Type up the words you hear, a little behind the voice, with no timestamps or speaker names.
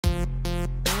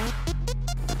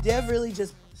Dev really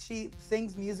she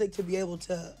sings music to be able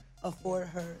to afford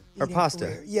her pasta.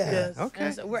 Career. Yeah. Yes.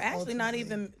 Okay. So we're actually not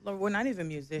even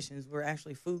musicians. We're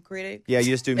actually food critics. Yeah, you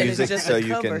just do And music it's just so a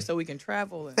you cover can. so we can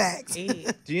travel and Facts.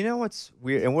 eat. Do you know what's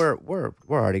weird? And we're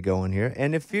already going here.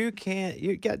 And if you can't,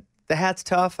 you get the hat's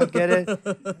tough. I get it.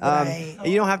 Right. And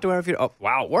you don't have to wear it if you. Oh,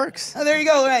 wow, it works. Oh, there you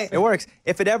go. Right. It works.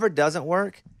 If it ever doesn't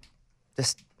work,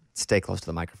 just stay close to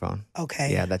the microphone.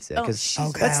 Okay. Yeah, that's it. Oh, Because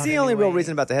she's that's loud the only real anyway.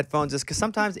 reason about the headphones is because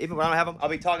sometimes even when I don't have them, I'll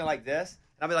be talking like this.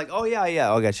 And I'll be like, oh, yeah.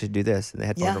 Oh, I should do this. And the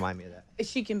headphones Yeah. remind me of that.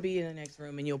 She can be in the next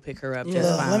room and you'll pick her up Yeah. just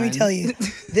Look, fine. let me tell you,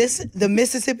 the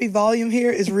Mississippi volume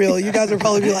here is real. You guys will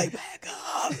probably be like, back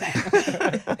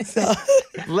up. So,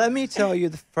 Let me tell you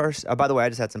the first. By the way, I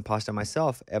just had some pasta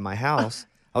myself at my house.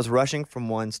 I was rushing from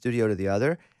one studio to the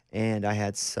other, and I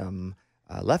had some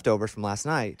leftovers from last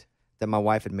night that my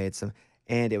wife had made some,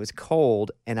 and it was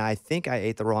cold, and I think I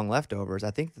ate the wrong leftovers.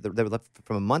 I think they were left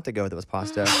from a month ago that was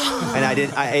pasta, and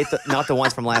I ate not the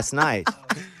ones from last night.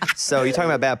 So you're talking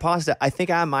about bad pasta. I think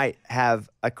I might have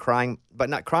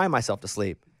not crying myself to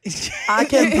sleep. I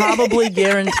can probably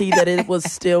guarantee that it was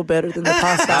still better than the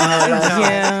pasta I had last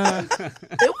night. Yeah.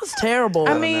 It was terrible.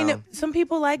 I know. mean, some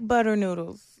people like butter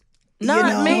noodles. not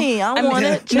know, me. I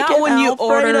wanted chicken not when you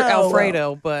order Alfredo.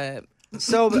 Alfredo, but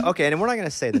So okay, and we're not going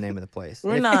to say the name of the place.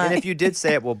 We're And not. And if you did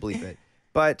say it, we'll bleep it.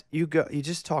 But you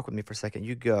just talk with me for a second.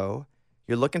 You're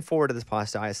looking forward to this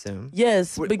pasta, I assume.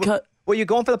 Yes, because Were you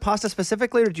going for the pasta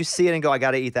specifically, or did you see it and go, I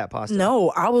got to eat that pasta? no,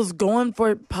 I was going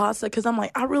for pasta because I'm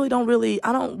like, I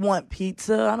don't want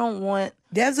pizza. I don't want.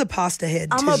 Dev's a pasta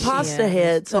head, too. I'm a pasta Yeah.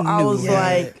 head, so I was Yeah.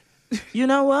 like, you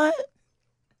know what?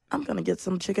 I'm gonna get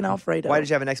some chicken Alfredo. Why did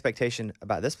you have an expectation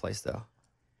about this place, though?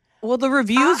 well, the I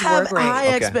reviews were have great. high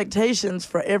Okay. expectations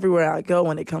for everywhere I go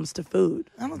when it comes to food.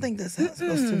 I don't think that's how it's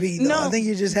supposed to be, though. No. I think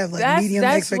you just have, like, That's medium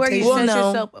where you expectations. Well, set no.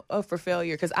 yourself up for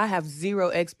failure because I have zero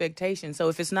expectations. So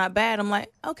if it's not bad, I'm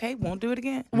like, okay, won't do it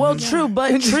again. Well, true,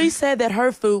 but Tree said that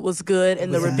her food was good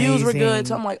and the was reviews were good, amazing.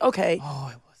 so I'm like, okay. Oh,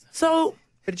 it was. So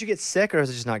But did you get sick, or is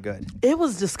it just not good? it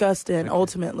was disgusting.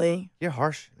 Ultimately, You're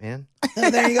harsh, man. Oh,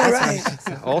 there you go, right.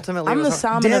 Ultimately, I'm it the was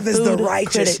Simon Dev of is the food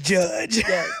righteous critic. judge.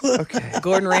 Okay.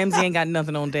 Gordon Ramsay ain't got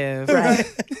nothing on Dev. Right.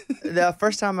 The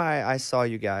first time I saw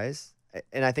you guys,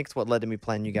 and I think it's what led to me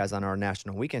playing you guys on our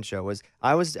national weekend show, was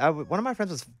one of my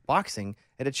friends was boxing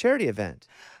at a charity event.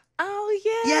 Oh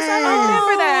yes, Yes. I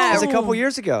remember It that. was a couple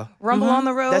years ago. Rumble on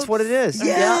the road. That's what it is.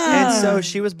 Yeah. And so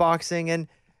she was boxing, and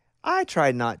I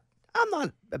tried not. I'm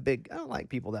not I don't like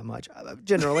people that much.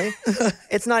 Generally,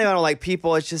 it's not even I don't like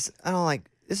people. It's just I don't like.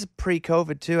 This is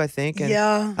pre-COVID too, I think. And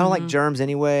Yeah. I don't like germs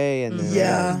anyway, and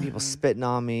Yeah. people spitting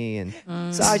on me, and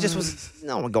so I just I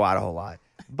don't want to go out a whole lot.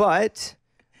 But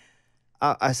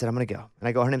I said I'm gonna go, and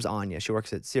I go. Her name's Anya. She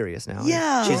works at Sirius now. and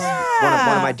Yeah. she's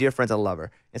one of my dear friends. I love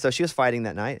her, and so she was fighting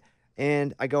that night,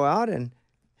 and I go out and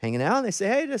hanging out, and they say,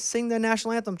 "Hey, just sing the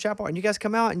national anthem, Chapel," and you guys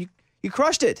come out and you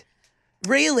crushed it.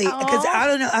 Really? Because I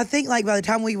don't know. I think, like, by the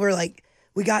time we were, like,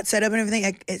 we got set up and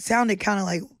everything, it sounded kind of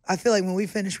like, I feel like when we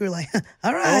finished, we were like,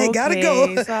 all right, gotta go.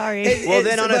 Okay, sorry. Well,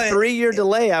 then on a but- 3-year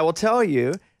delay, I will tell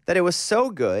you that it was so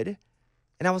good.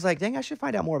 And I was like, dang, I should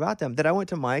find out more about them. That I went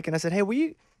to Mike and I said,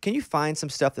 hey, can you find some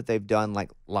stuff that they've done like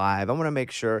live? I want to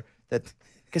make sure that,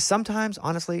 because sometimes,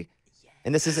 honestly,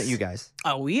 and this isn't you guys,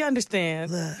 Oh, we understand.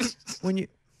 when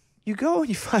you go and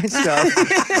you find stuff,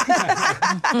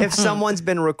 if someone's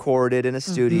been recorded in a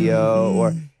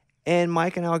studio and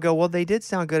Mike and I would go, well, they did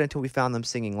sound good until we found them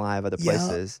singing live other Yeah.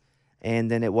 places. And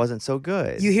then it wasn't so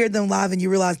good. You hear them live and you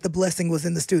realize the blessing was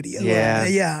in the studio. Yeah.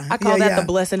 Yeah. I call Yeah, that yeah. the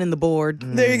blessing in the board.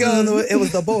 There you go. It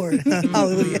was the board.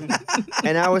 Hallelujah.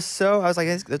 And I was like,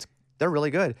 they're really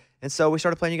good. And so we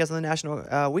started playing you guys on the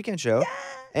national weekend show.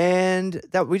 And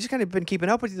that we just kind of been keeping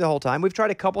up with you the whole time. We've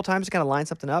tried a couple times to kind of line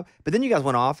something up, but then you guys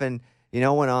went off and went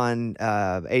on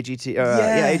AGT.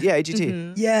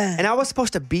 AGT. Yeah. And I was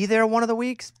supposed to be there one of the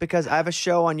weeks because I have a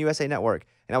show on USA Network,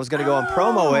 and I was going to go and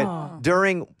promo it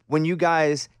during when you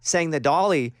guys sang the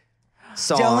Dolly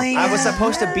song. Jolene, I was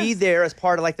supposed to be there as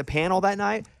part of like the panel that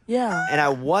night, Yeah. and I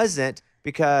wasn't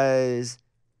because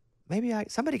maybe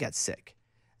somebody got sick.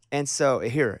 And so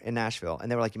here in Nashville, and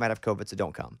they were like, you might have COVID, so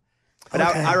don't come. But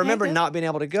Okay. I remember not being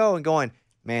able to go and going,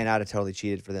 man, I'd have totally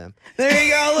cheated for them. There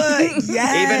you go. Look.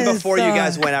 Yes. Even before you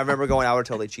guys went, I remember going, I would have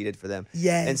totally cheated for them.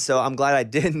 Yes. And so I'm glad I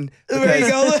didn't. There you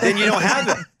Because go. then you don't have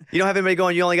it. You don't have anybody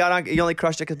going, you only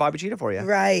crushed it because Bobby cheated for you.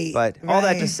 Right. But all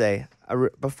that to right. say,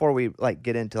 before we like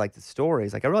get into like the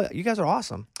stories, like you guys are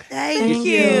awesome. Thank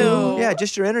you. Yeah,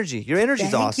 just your energy. Your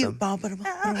energy's awesome.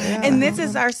 And this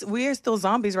is we're still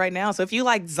zombies right now. So if you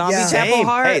like zombie Yeah. Chapel Same.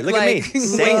 Hart, Hey, look at like, me. wait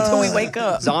Same. until we wake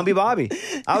up. Zombie Bobby.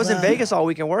 I was in Vegas all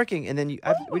weekend working, and then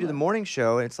we do the morning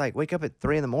show, and it's like wake up at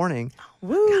 3 a.m,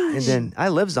 Woo. and then I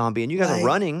live zombie, and you guys Like, are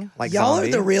running like y'all zombie.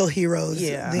 are the real heroes.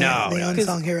 Yeah. The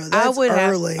unsung heroes. I That's would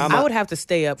early. I would have to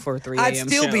stay up for a 3 a.m. I'd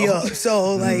still show. be up,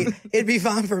 so like it'd be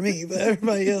fine for me. But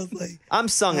everybody else, like I'm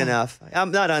sung enough.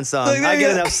 I'm not unsung. Look, there I you get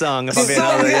go. enough sung if I'm being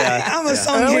Sung honest. guy. Yeah. I'm a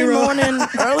song hero.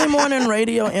 Early morning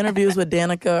radio interviews with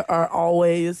Danica are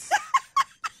always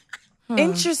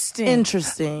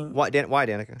Interesting. Why,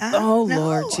 Danica? Oh, No.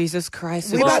 Lord Jesus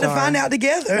Christ. We about to superstar. find out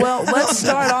together. Well, let's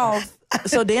start off.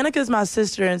 So Danica's my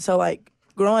sister, and so like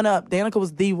growing up, Danica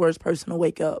was the worst person to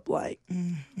wake up. Like,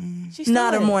 She's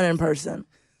not a still is. morning person.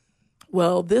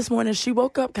 Well, this morning she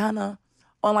woke up kind of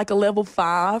on like a level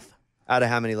 5, Out of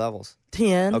how many levels?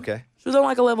 10. Okay. She was on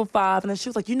like a level 5, and then she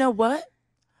was like, you know what?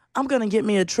 I'm gonna get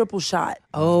me a triple shot.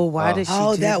 Oh, why did she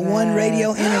do that one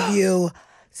radio interview.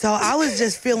 So I was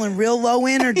just feeling real low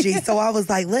energy. So I was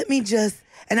like, let me just,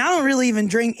 and I don't really even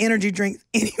drink energy drinks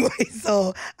anyway.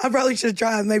 So I probably should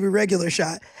try maybe regular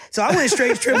shot. So I went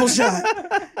straight triple shot.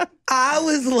 I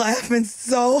was laughing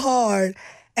so hard.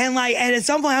 And like, and at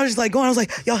some point I was just like going, I was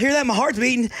like, y'all hear that? My heart's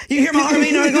beating. You hear my heart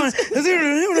beating? I was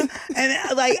going,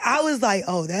 and like, I was like,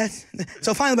 oh, that's,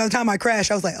 so finally by the time I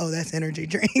crashed, I was like, oh, that's energy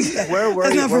drink. Where were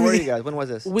That's you? not for Where were me. you guys? When was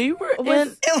this? We were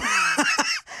in.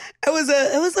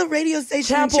 It was a radio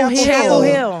station Chapel in Hill. Chapel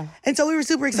Hill. And so we were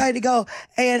super excited to go.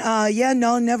 And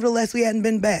nevertheless, we hadn't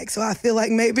been back. So I feel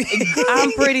like maybe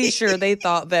I'm pretty sure they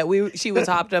thought that she was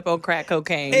hopped up on crack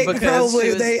cocaine it because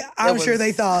probably she was, I'm sure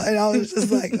they thought. And I was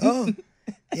just like, oh,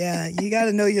 yeah, you got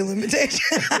to know your limitations.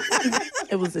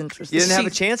 It was interesting. You didn't have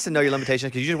a chance to know your limitations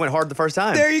because you just went hard the first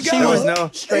time. There you go. There was no.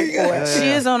 straightforward. She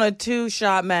is on a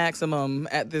 2-shot maximum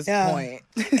at this Yeah. point.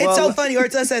 It's so funny. Or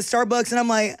it's us at Starbucks, and I'm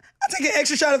like, I'll take an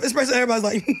extra shot of espresso. Everybody's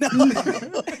like, no.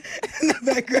 In the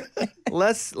background.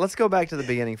 Let's go back to the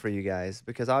beginning for you guys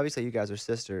because obviously you guys are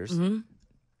sisters,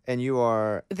 and you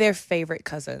are Their favorite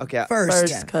cousin. okay.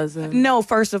 First cousin. No,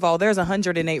 first of all, there's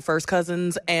 108 first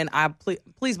cousins, and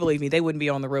please believe me, they wouldn't be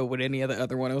on the road with any of the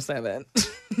other 107.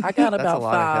 I got a about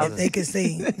lot of 5. cousins. They could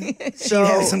see. So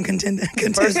She has some contender.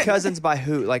 first cousins by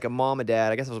who? Like a mom and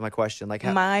dad? I guess that was my question. Like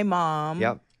how? My mom.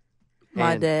 Yep.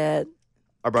 My And dad.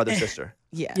 Our brother sister.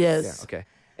 Yes. Yes. Yeah. Okay.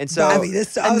 And so I mean,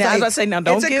 this, I was Now, I was like, about to say, now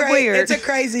don't it's a get weird. It's a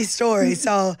crazy story.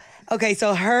 So, okay,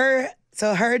 so her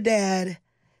dad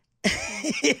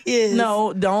is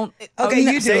No, don't. Okay,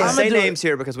 you do say, it. I'ma say do names it.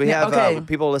 here because we have okay.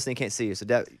 people listening can't see you. So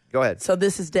go ahead. So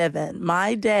this is Devynn.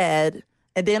 My dad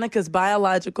and Danica's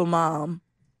biological mom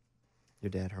Your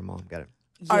dad, her mom. Got it.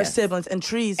 are Yes. siblings, and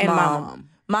Tree's And my mom. mom.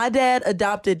 My dad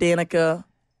adopted Danica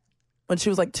when she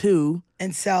was like 2.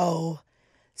 And so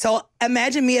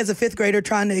imagine me as a 5th grader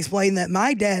trying to explain that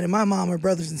my dad and my mom are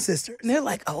brothers and sisters. And they're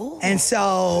like, oh. And so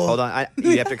Hold on.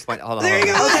 You have to explain. Hold on. There hold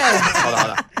you on. go.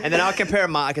 Hold on. And then I'll compare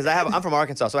mine because I'm from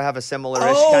Arkansas, so I have a similar-ish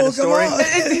Oh, kind of come story.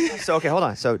 on. So okay, hold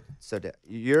on. So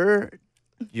your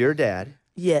dad.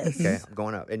 Yes. Okay, I'm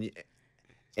going up,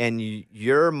 and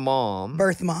your mom,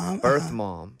 birth mom.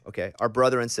 mom. Okay, our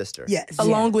brother and sister. Yes.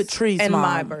 Along with Tree's and mom.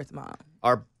 my birth mom.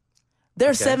 Our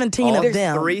There's 17 all of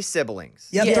them. 3 siblings.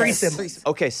 Yep, Yes. 3 siblings.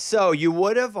 Okay, so you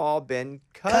would have all been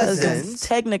cousins.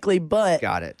 Technically, but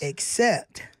Got it.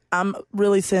 Except I'm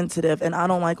really sensitive, and I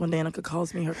don't like when Danica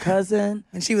calls me her cousin.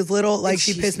 when she was little, like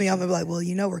she pissed me off and be like, well,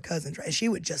 we're cousins, right? She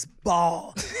would just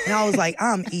bawl. And I was like,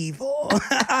 I'm evil.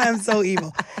 I am so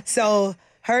evil. So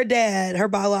her dad, her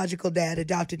biological dad,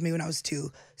 adopted me when I was 2.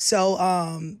 So,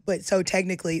 so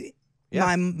technically,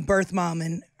 my birth mom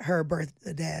and her birth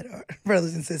dad are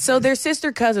brothers and sisters. So they're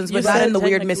sister cousins, but You not said in the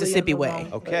weird technically Mississippi in the way.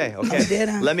 wrong Okay. did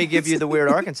I? Let me give you the weird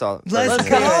Arkansas. Let's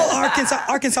version. go, Arkansas.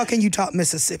 Arkansas, can you top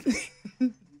Mississippi?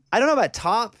 I don't know about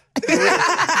top,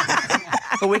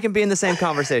 but we can be in the same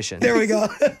conversation. There we go.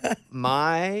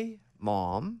 My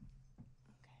mom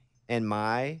and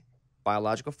my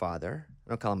biological father, I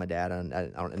don't call him my dad,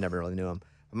 I never really knew him.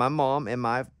 But my mom and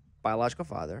my biological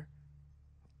father,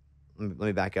 let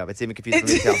me back up. It's even confusing for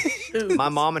me to tell. My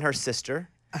mom and her sister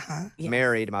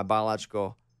married my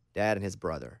biological dad and his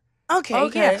brother. Okay.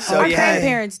 Okay. Yeah. So Our you have-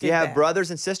 grandparents did You have that. brothers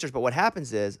and sisters, but what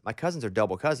happens is my cousins are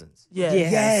double cousins. Yes.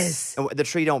 Yes. And the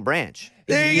tree don't branch.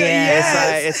 There you go.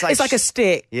 Yes. Yes. It's like a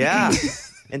stick. Yeah.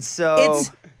 And so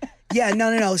It's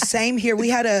no. Same here. We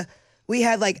had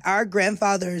like our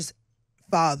grandfather's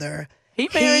father. He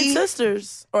married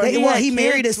sisters. Or He had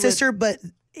married a kids with- sister, but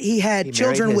he had He married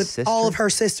children his with sister? all of her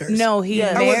sisters. No, he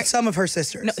Yes. Or mar- with some of her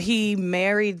sisters. no, he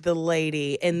married the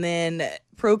lady and then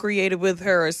procreated with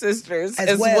her sisters As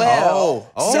as well.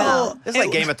 well. So- It's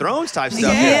like Game of Thrones type stuff.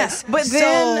 Yes. But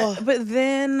So-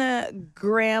 then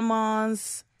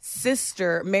grandma's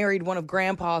sister married one of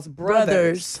grandpa's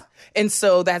brothers. And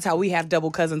so that's how we have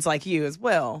double cousins like you as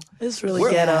well. It's really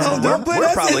We're, ghetto. Oh, don't put we're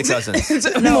us probably in- cousins.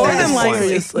 No, More than likely.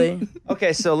 seriously.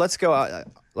 Okay, so let's go.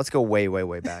 Let's go way, way,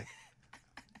 way back.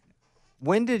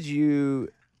 When did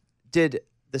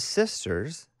the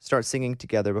sisters start singing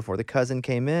together before the cousin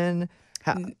came in?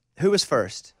 Who was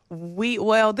first?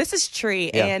 This is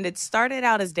Tree, Yeah. and it started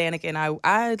out as Danica and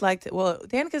I'd like to. Well,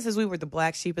 Danica says we were the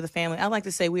black sheep of the family. I like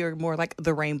to say we were more like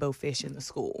the rainbow fish in the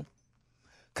school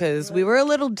because we were a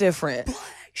little different.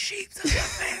 Sheep of the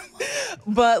family.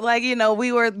 But like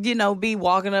we were be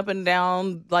walking up and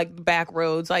down like back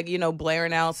roads, like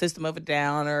blaring out System of a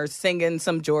Down or singing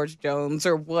some George Jones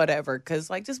or whatever, because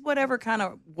like just whatever kind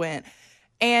of went.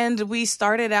 And we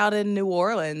started out in New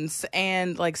Orleans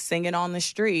and like singing on the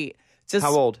street. Just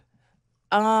How old?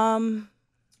 I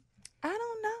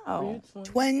don't know.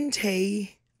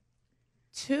 20.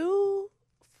 2,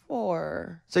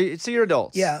 4. So you're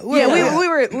adults. Yeah. Yeah,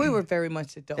 we were very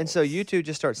much adults. And so you two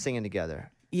just start singing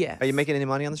together. yes. Are you making any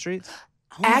money on the streets?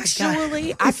 Oh my God.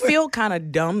 Actually, I feel kind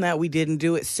of dumb that we didn't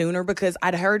do it sooner because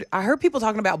I heard people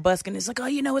talking about busking. It's like, oh,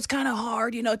 it's kind of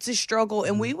hard, it's a struggle.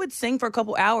 And we would sing for a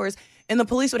couple hours, and the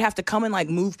police would have to come and like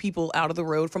move people out of the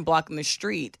road from blocking the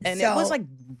street, and it was So- like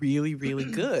really, really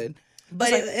good.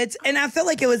 But it's and I felt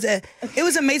like it was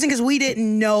amazing because we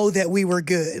didn't know that we were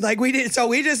good. Like we did, so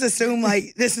we just assumed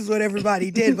like this is what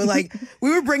everybody did. But like we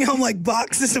were bringing home like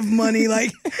boxes of money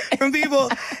like from people,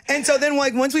 and so then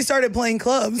like once we started playing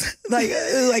clubs, like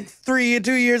it was like 2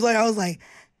 years later, I was like,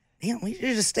 damn, we should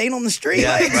have just stayed on the street.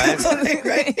 Yeah, like, right.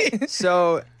 right?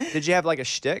 So did you have like a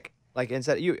shtick? Like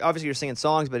instead, obviously you're singing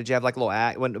songs, but did you have like a little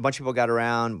act when a bunch of people got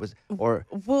around?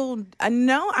 Well,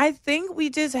 no, I think we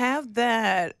just have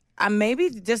that. Maybe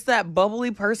just that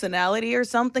bubbly personality or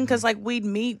something, because like we'd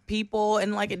meet people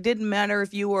and like it didn't matter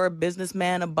if you were a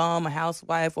businessman, a bum, a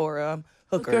housewife, or a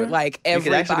hooker. Like You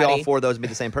could everybody. actually be all four of those and be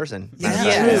the same person. Yeah.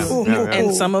 Yes. Ooh, Yeah, right.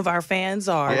 And some of our fans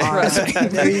are. Yeah. Trust me.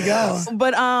 There you go.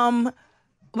 But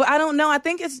I don't know. I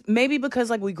think it's maybe because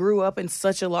like we grew up in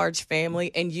such a large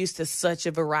family and used to such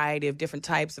a variety of different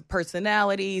types of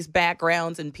personalities,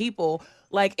 backgrounds, and people.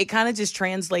 Like it kind of just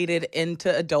translated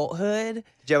into adulthood.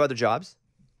 Did you have other jobs?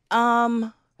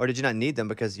 Or did you not need them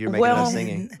because you're making Well, us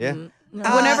singing? Yeah.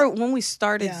 When we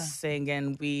started yeah.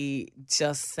 singing, we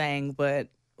just sang, but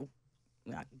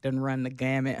I didn't run the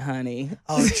gamut, honey.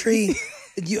 Oh, Tree.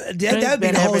 That would be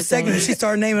been the whole everything. segment if she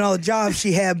started naming all the jobs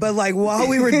she had. But like while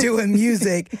we were doing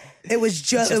music, it was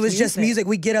just music.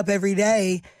 We get up every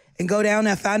day and go down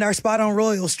and find our spot on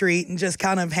Royal Street and just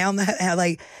kind of hound that.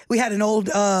 Like we had an old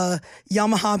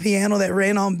Yamaha piano that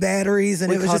ran on batteries, and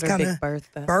We it was called just her kind of Big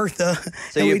Bertha. Bertha.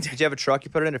 So And did you have a truck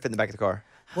you put it in or fit in the back of the car?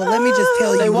 well, let me just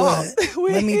tell you what.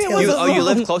 Let me tell you. You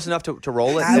lived close enough to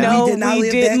roll it? I- No, we did not we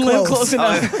live didn't that live close. close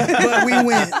enough. But we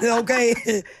went.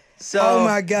 Okay. So Oh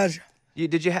my gosh.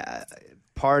 did you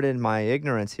pardon my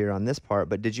ignorance here on this part,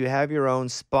 but did you have your own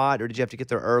spot or did you have to get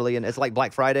there early? And it's like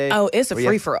Black Friday? Oh, it's a where you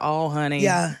free have- for all, honey.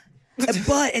 Yeah.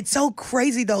 But it's so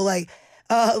crazy though. Like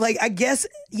I guess,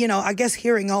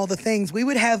 hearing all the things, we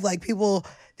would have like people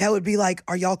that would be like,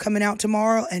 are y'all coming out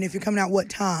tomorrow? And if you're coming out, what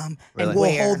time? Really? And we'll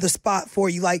Where? hold the spot for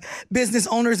you. Like business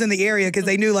owners in the area, because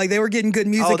they knew like they were getting good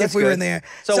music that's if we were good. in there.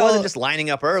 So it wasn't just lining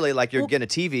up early like you're getting a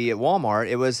TV at Walmart.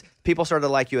 It was people started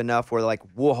to like you enough where they're like,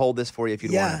 we'll hold this for you if you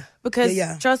want yeah. it. Because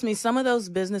Yeah. trust me, some of those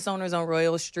business owners on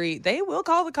Royal Street, they will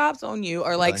call the cops on you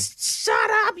or like, Really?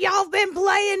 shut up, y'all been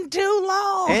playing too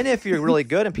long. And if you're really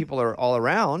good and people are all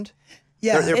around,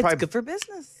 Yeah. they're it's probably, good for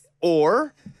business.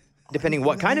 or depending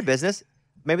what kind of business,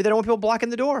 maybe they don't want people blocking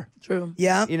the door. True.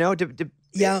 Yeah.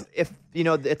 Yeah. If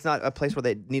it's not a place where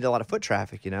they need a lot of foot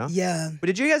traffic, Yeah. But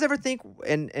did you guys ever think,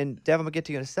 and Dev, I'm gonna get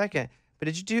to you in a second, but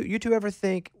did you two ever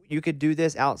think you could do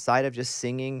this outside of just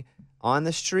singing on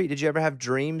the street? Did you ever have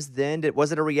dreams then?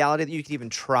 Was it a reality that you could even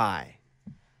try?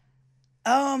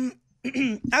 I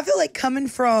feel like coming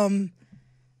from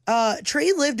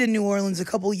Trey lived in New Orleans a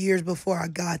couple years before I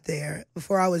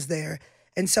was there.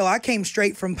 And so I came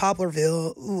straight from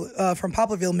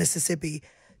Poplarville, Mississippi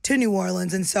to New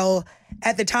Orleans. And so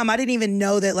at the time I didn't even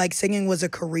know that like singing was a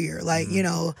career, like,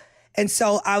 and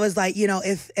so I was like,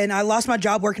 and I lost my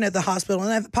job working at the hospital,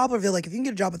 and at Poplarville, like if you can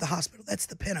get a job at the hospital, that's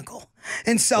the pinnacle.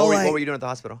 And so What were you doing at the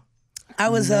hospital? I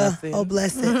was oh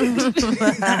bless it.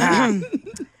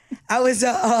 I was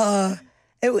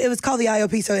it was called the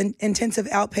IOP, so intensive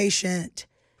outpatient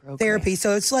therapy.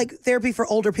 So it's like therapy for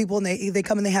older people, and they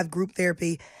come and they have group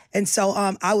therapy. And so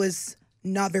I was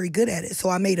not very good at it,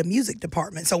 so I made a music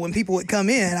department. So when people would come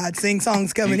in, I'd sing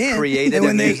songs coming in. Created and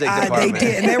when a music department. They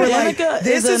did, and they were like, Danica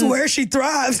 "This is is where she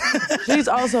thrives." She's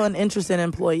also an interesting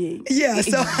employee. Yeah,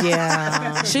 so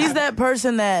Yeah. She's that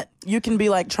person that you can be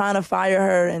like trying to fire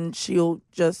her, and she'll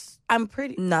just I'm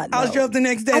pretty. not know. I'll show up the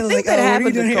next day. I like, think that "Oh, what are you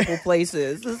happened doing a here?" couple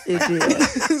places. It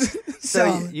did.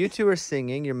 So you two are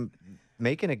singing. You're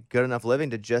making a good enough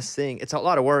living to just sing. It's a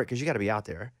lot of work because you got to be out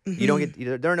there. You don't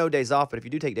get. There are no days off, but if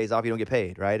you do take days off, you don't get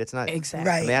paid, right? It's not Exactly.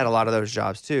 Right. They had a lot of those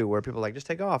jobs too, where people are like, just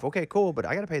take off. Okay, cool, but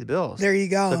I got to pay the bills. There you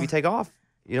go. So if you take off,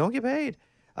 you don't get paid.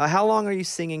 How long are you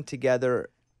singing together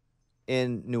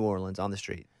in New Orleans on the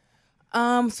street?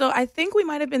 So I think we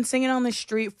might have been singing on the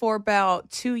street for about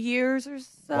 2 years or so.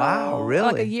 Wow, really?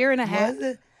 Like a year and a half. Was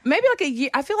it? Maybe like a year.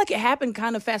 I feel like it happened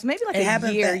kind of fast. Maybe like It a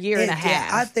happened year, fast. year and a Yeah,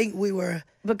 half. I think we were.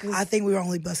 Because- I think we were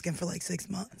only busking for like 6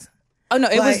 months. Oh no,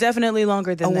 it was Like- definitely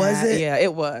longer than Oh, that. was it? Yeah,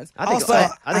 it was. I think, Also,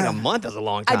 I think a month is a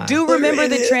long time. I do remember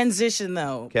the transition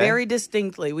though, Okay. very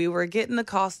distinctly. We were getting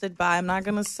accosted by, I'm not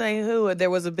gonna say who. There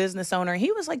was a business owner.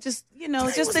 He was like, just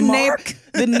just was the Mark.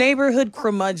 the neighborhood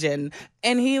curmudgeon,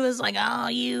 and he was like, "Oh,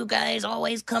 you guys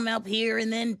always come up here,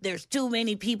 and then there's too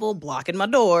many people blocking my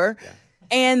door."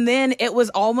 And then it was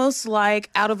almost like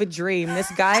out of a dream. This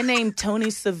guy named Tony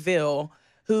Seville,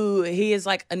 who he is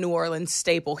like a New Orleans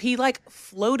staple. He like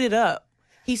floated up.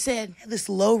 He said, This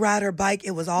lowrider bike,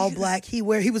 it was all black. He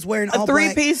was wearing a all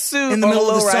black three-piece suit in the on a middle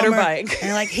of the lowrider summer. bike.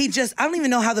 And like I don't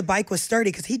even know how the bike was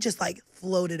sturdy because he just like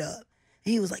floated up.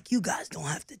 And he was like, "You guys don't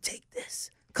have to take this.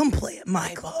 Come play at my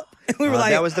club." And we were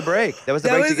like, that was the break. That was the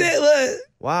 "That break. was to get- it. Look."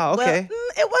 Wow. Okay.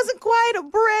 It wasn't quite a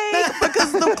break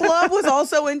because the club was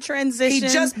also in He transition.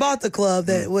 just bought the club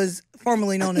that was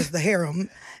formerly known as the Harem,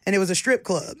 and it was a strip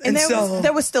club. and so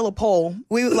there was still a pole.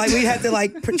 we had to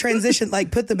like transition,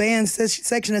 like put the band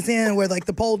section us in where like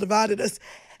the pole divided us.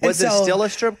 And Was it so still a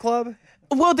strip club?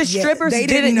 Well, the Yeah, strippers they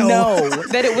didn't didn't know know.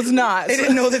 that it was not. they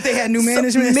didn't know that they had new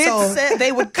management. Mid so set, they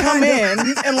would come in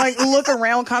and like look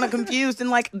around, kind of confused, and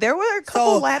like there were a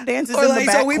couple lap dances or in like the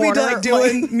back so we'd be corner. like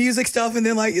doing music stuff, and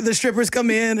then like the strippers come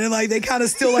in, and like they kind of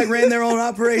still like ran their own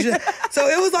operation. So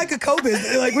it was like a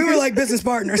co-business. Like we were like business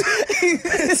partners.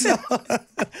 So,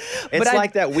 It's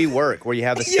like that We Work where you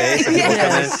have the space and people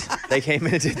come in. They came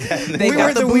in and did that. And They we got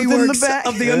were the the booth in the WeWorks back.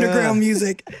 of the underground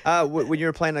music. When you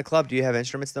were playing in a club, do you have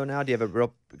instruments though now? Do you have a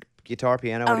real guitar,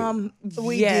 piano? What do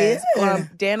you- Yes, did.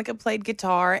 Danica played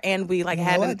guitar, and we like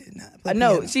had. No, an- I did not play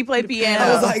No, piano. she played piano.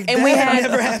 I was like, and that we had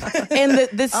never happened. and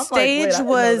the I'm like, stage wait, I didn't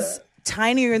know was that.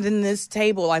 tinier than this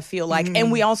table, I feel like.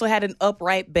 And we also had an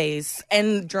upright bass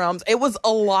and drums. It was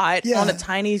a lot Yeah. on a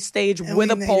tiny stage And with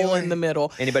we a made pole it in work. the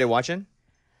middle. Anybody watching?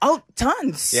 Oh,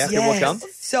 tons. Yeah. People come?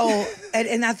 So,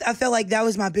 and I felt like that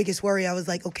was my biggest worry. I was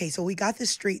like, okay, so we got this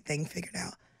street thing figured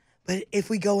out, but if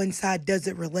we go inside, does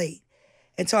it relate?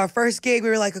 And so our first gig, we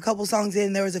were like a couple songs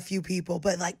in, there was a few people,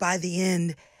 but like by the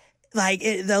end, like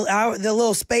the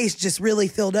little space just really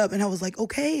filled up, and I was like,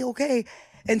 okay.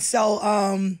 And so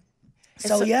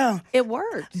yeah. It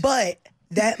worked. But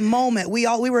that moment, we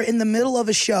were in the middle of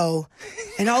a show,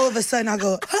 and all of a sudden I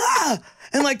go, ah!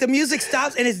 And like the music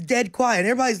stops and it's dead quiet.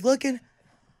 Everybody's looking.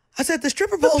 I said, the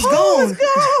stripper pole's gone.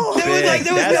 There was like,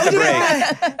 there was That's no the break.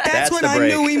 demand. That's when the I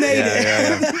break. knew we made it.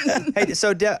 Yeah. Hey,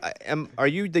 so are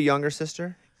you the younger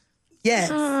sister? Yes.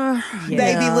 Yeah.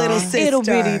 Baby little sister. Little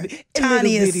bitty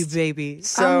Tiniest. baby.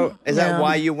 So is that yeah.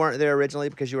 why you weren't there originally?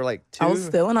 Because you were like 2? I was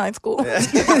still in high school.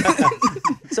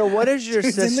 So what is your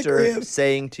She's in the sister crib.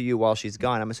 saying to you while she's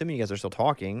gone? I'm assuming you guys are still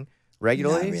talking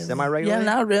regularly, Not really. semi-regularly? Yeah,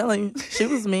 not really. She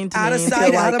was mean to Out me of until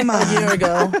sight, like out of mind. a year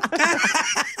ago.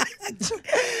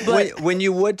 When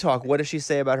you would talk, what does she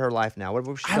say about her life now? What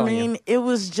was she I telling mean, you? it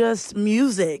was just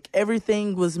music.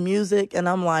 Everything was music, and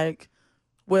I'm like,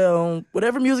 well,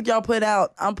 whatever music y'all put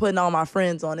out, I'm putting all my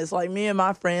friends on. It's like me and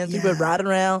my friends. We Yeah. would ride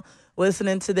around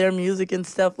listening to their music and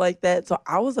stuff like that. So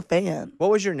I was a fan. What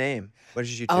was your name? What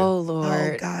did you do? Oh Oh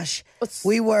Lord. gosh.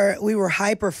 We were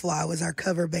Hyperfly was our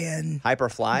cover band.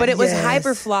 Hyperfly? But it was Yes.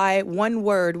 Hyperfly, one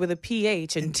word with a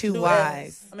PH and two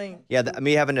Y's. I mean, Yeah,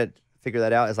 me having to figure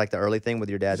that out is like the early thing with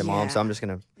your dad and mom, Yeah. so I'm just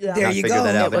going to Yeah. There you figure go.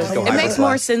 that out. It But just go was- It makes Hyperfly.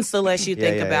 more sense the less you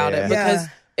think yeah, about yeah, it yeah. because Yeah.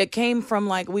 it came from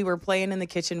like we were playing in the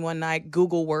kitchen one night,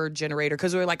 Google word generator,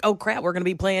 because we were like, oh crap, we're going to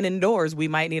be playing indoors. We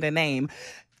might need a name.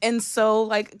 And so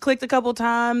like clicked a couple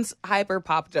times, Hyper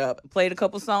popped up, played a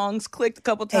couple songs, clicked a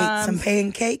couple Ate times. some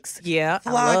pancakes. Yeah. I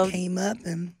Fly loved- came up,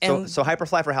 and So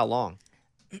Hyperfly for how long?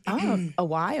 a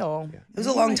while. it was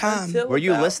a long time. until Were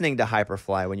you about- listening to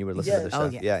Hyperfly when you were listening to Yes. the Oh,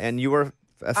 stuff? yeah. Yeah, and you were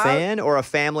a fan or a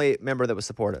family member that was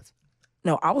supportive?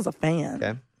 No, I was a fan.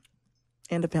 Okay.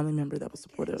 and a family member that was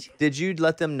supportive. Did you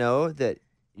let them know that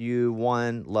you,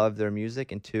 one, loved their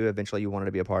music, and two, eventually you wanted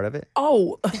to be a part of it?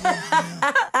 Oh.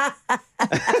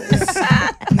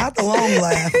 Not the long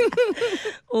laugh.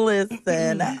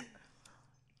 Listen,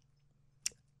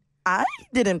 I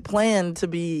didn't plan to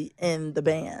be in the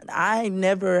band.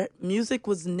 Music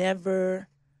was never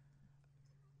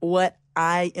what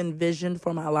I envisioned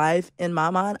for my life. In my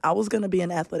mind, I was going to be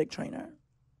an athletic trainer.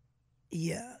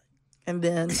 Yeah. And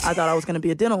then I thought I was going to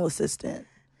be a dental assistant.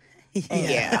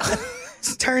 Yeah.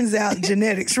 Turns out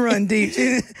genetics run deep.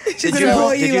 Did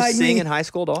you sing in high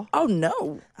school at all? Oh,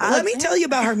 no. Let me tell you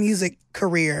about her music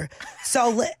career.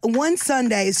 So one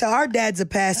Sunday, our dad's a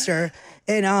pastor,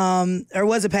 and or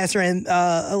was a pastor in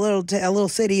a little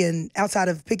city outside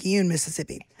of Picayune,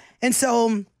 Mississippi. And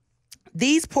so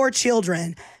these poor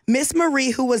children, Miss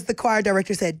Marie, who was the choir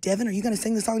director, said, "Devyn, are you going to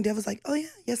sing the song?" Devyn was like, "Oh, yeah,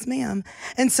 yes, ma'am."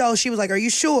 And so she was like, "Are you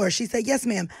sure?" She said, "Yes,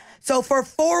 ma'am." So for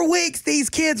 4 weeks, these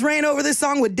kids ran over this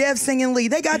song with Dev singing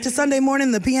lead. They got to Sunday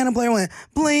morning, the piano player went,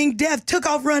 bling, Dev took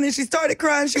off running. She started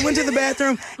crying. She went to the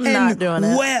bathroom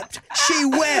and wept. She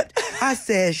wept. I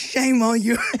said, shame on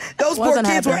you. Those poor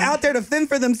kids were out there to fend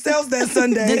for themselves that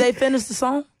Sunday. Did they finish the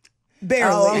song?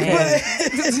 Barely. Oh, okay.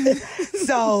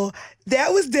 So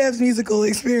that was Dev's musical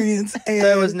experience. And so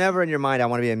it was never in your mind, I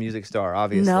want to be a music star,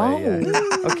 obviously. No.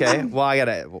 Yeah. Okay, well, I got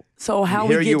to... So how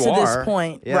we get to this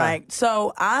point, right?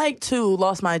 So I, too,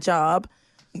 lost my job.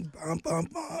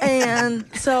 And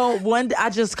so one day I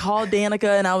just called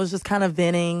Danica and I was just kind of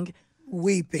venting.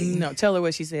 Weeping. No, tell her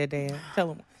what she said, Dad.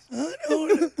 Tell her.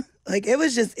 Like,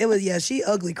 she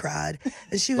ugly cried.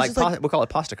 And she was like, just like... we'll call it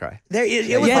pasta cry.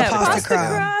 It was a pasta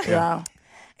cry. Yeah.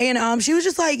 And she was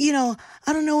just like, I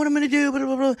don't know what I'm going to do, blah,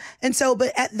 blah, blah. And so,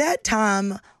 but at that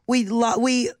time, we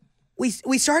added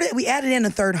in a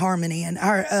third harmony, and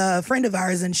our friend of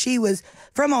ours, and she was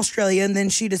from Australia, and then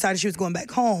she decided she was going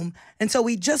back home. And so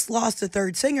we just lost a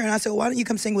third singer, and I said, well, why don't you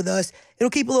come sing with us?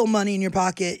 It'll keep a little money in your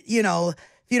pocket. If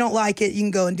you don't like it, you can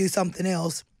go and do something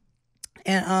else.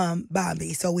 And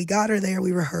Bobby, so we got her there,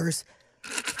 we rehearsed.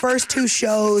 First 2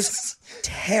 shows,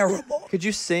 terrible. Could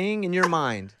you sing in your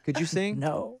mind? Could you sing?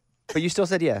 No. But you still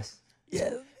said yes.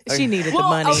 Yes. She needed the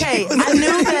money. Okay, I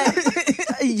knew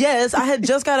that. Yes, I had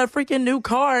just got a freaking new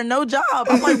car and no job.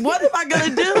 I'm like, what am I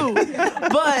gonna do?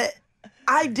 But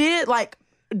I did, like,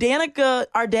 Danica,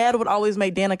 our dad would always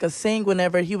make Danica sing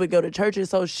whenever he would go to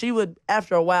churches. So she would,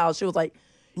 after a while, she was like,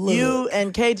 you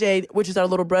and KJ, which is our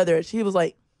little brother, she was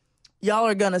like, y'all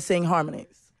are gonna sing harmonies.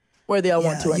 Whether y'all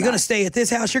want to or not. You're going to stay at this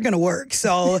house, you're going to work.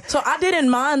 So I didn't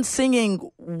mind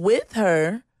singing with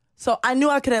her. So I knew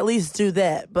I could at least do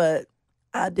that. But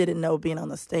I didn't know being on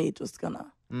the stage was going to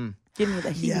give me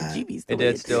the heebie-jeebies. It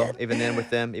did still, even with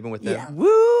them. Yeah.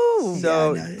 Woo!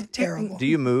 So, terrible. Do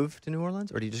you move to New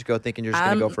Orleans, or do you just go thinking you're just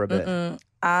going to go for a bit?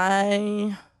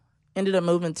 I ended up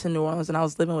moving to New Orleans, and I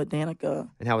was living with Danica.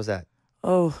 And how was that?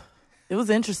 Oh, it was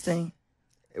interesting.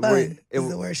 Is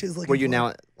the word she was looking for. Were you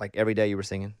now, like, every day you were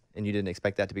singing, and you didn't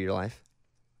expect that to be your life?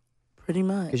 Pretty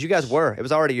much. Because you guys were. It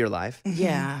was already your life.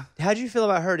 Yeah. How did you feel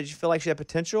about her? Did you feel like she had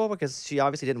potential? Because she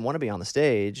obviously didn't want to be on the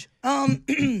stage. Go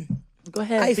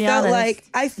ahead. I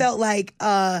felt like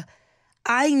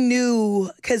I knew,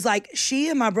 because like she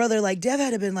and my brother, like Dev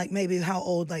had been like maybe how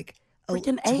old, like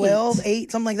freaking 12,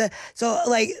 8, something like that. So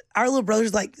like our little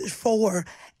brother's like 4.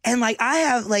 And like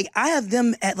I have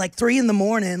them at like 3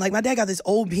 a.m. Like my dad got this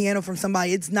old piano from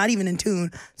somebody. It's not even in tune.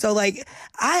 So like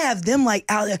I have them like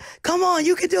out there. Come on,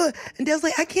 you can do it. And Dad's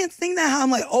like, I can't sing that high.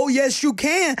 I'm like, oh yes, you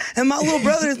can. And my little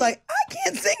brother is like, I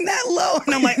can't sing that low.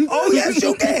 And I'm like, oh yes,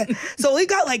 you can. So we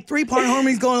got like 3-part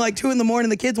harmonies going like 2 a.m.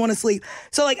 The kids want to sleep.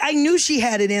 So like I knew she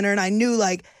had it in her, and I knew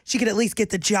like she could at least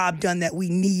get the job done that we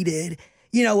needed.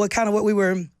 What we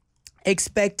were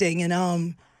expecting.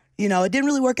 And it didn't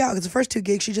really work out because the first 2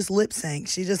 gigs, she just lip synced.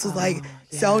 She just was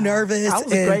so nervous. I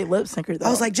was a great lip syncer, though. I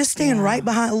was like, just stand right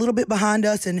behind, a little bit behind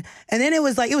us. And then it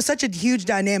was such a huge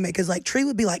dynamic because like Tree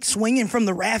would be like swinging from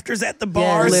the rafters at the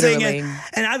bar singing.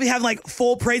 And I'd be having like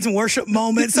full praise and worship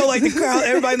moments. So like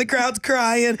everybody in the crowd's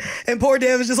crying. And poor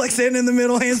Dev was just like sitting in the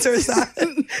middle, hands to her side.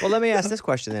 Well, let me ask this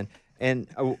question then. And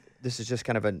this is just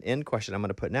kind of an end question I'm going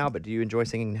to put now, but do you enjoy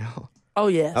singing now? Oh,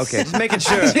 yes. Okay, just making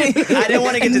sure. I didn't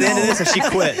want to get to the end of this and she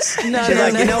quits. She's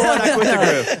like, you know what? I quit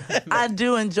the group. I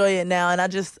do enjoy it now. And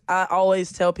I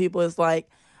always tell people, it's like,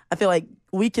 I feel like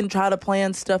we can try to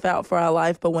plan stuff out for our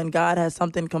life, but when God has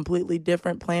something completely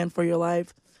different planned for your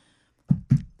life,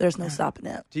 there's no stopping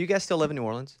it. Do you guys still live in New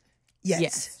Orleans?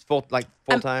 Yes. Full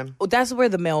time. Well, that's where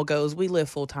the mail goes. We live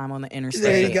full time on the interstate.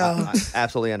 There you go. I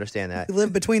absolutely understand that. We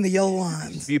live between the yellow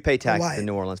lines. You pay taxes White. in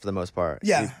New Orleans for the most part.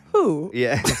 Yeah. Who?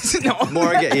 Yeah. No.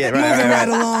 Morgan. Yeah. Moving right Right.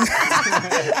 along.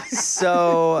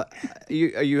 So,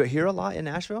 are you here a lot in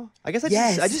Nashville? I guess I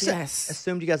just Yes.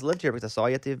 assumed you guys lived here because I saw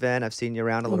you at the event. I've seen you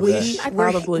around a little bit.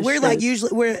 We're like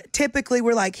usually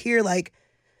we're like here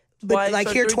but Twice like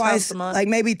or here 3 twice, times a month. like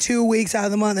maybe 2 weeks out of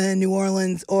the month in New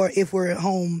Orleans, or if we're at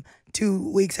home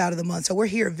 2 weeks out of the month. So we're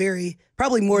here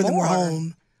probably more than we're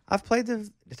home. I've played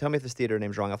tell me if this theater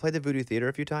name's wrong. I've played the Voodoo Theater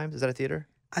a few times. Is that a theater?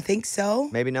 I think so.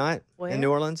 Maybe not. Where? In New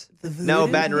Orleans? Voodoo No,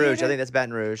 Baton Rouge. Theater? I think that's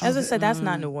Baton Rouge. As I said, that's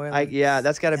not New Orleans.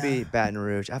 That's got to be Baton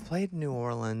Rouge. I've played in New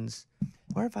Orleans.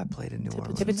 Where have I played in New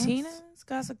Orleans? Tipitinas,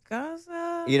 Gaza.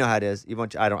 You know how it is.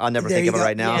 I'll never There think you of it go.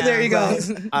 right now. Yeah. There you go.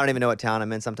 I don't even know what town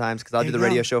I'm in sometimes because I'll do There the you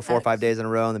radio go. show 4 or 5 days in a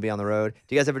row and then be on the road.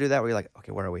 Do you guys ever do that where you're like,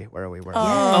 okay, where are we?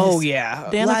 Oh yeah,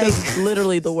 Danica's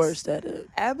literally the worst at it.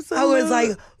 I absolutely. was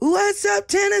like, "What's up,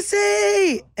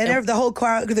 Tennessee?" And the whole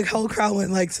crowd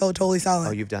went like so totally silent.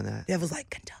 Oh, you've done that. Dev was like,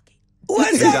 "Kentucky."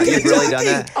 What's up, You've Kentucky? really done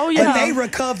that? Oh, yeah. And they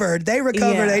recovered.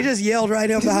 Yeah. They just yelled right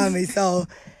in behind me. So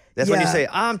That's when you yeah. say,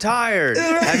 I'm tired.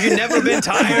 Have you never been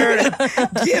tired?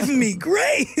 give me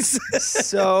grace.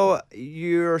 So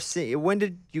when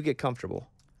did you get comfortable?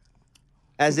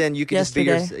 As in, you could just be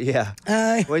Yesterday. yourself.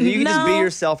 Yeah. When you could just be No.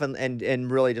 yourself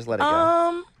and really just let it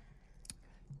go.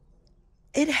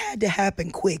 It had to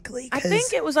happen quickly. I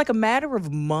think it was like a matter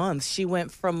of months. She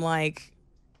went from like,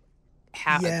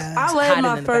 Yeah. I led hiding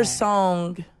my in the first back.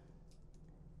 song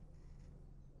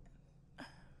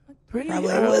pretty probably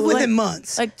early, within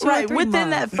months. like 2 or right 3 within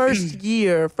months. that first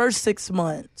year, first 6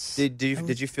 months. Did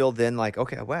you feel then like,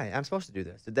 okay, wait, I'm supposed to do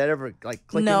this? Did that ever like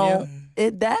click in No,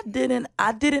 you?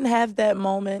 I didn't have that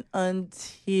moment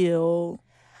until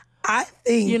I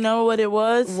think. you know what it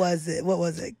was? What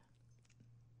was it?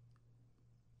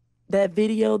 That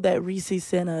video that Reese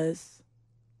sent us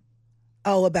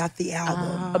Oh, about the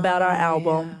album. about our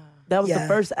album. That was Yeah. the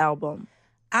first album.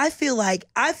 I feel like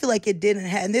it didn't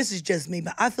happen. And this is just me,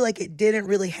 but I feel like it didn't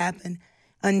really happen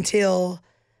until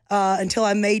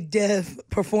I made Dev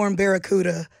perform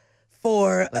Barracuda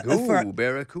for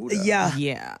Barracuda. yeah.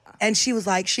 Yeah. And she was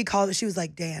like, she was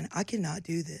like, Dan, I cannot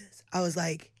do this. I was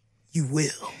like, you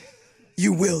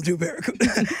will do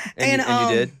Barracuda. And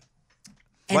you did?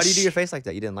 and Why do you do she- your face like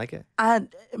that? You didn't like it?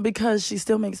 Because she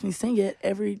still makes me sing it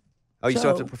every Oh, you still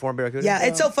have to show. perform Barracuda? Yeah,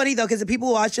 it's so funny though because the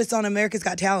people watched us on America's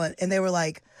Got Talent, and they were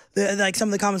like, some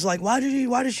of the comments were like, why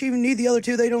does she even need the other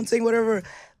two? They don't sing whatever.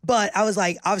 But I was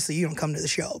like, obviously you don't come to the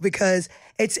show because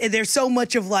there's so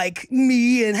much of like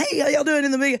me and hey, how y'all doing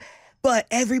in the big. But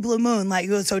every blue moon, like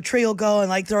so Trea will go and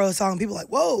like throw a song, and people are like,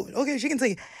 whoa, okay, she can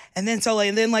sing. And then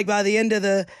by the end of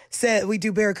the set, we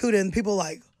do Barracuda, and people are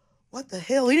like, what the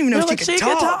hell? We didn't even know They're she like,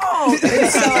 could talk. "She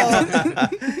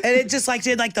And it just like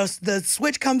did like the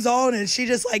switch comes on and she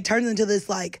just like turns into this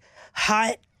like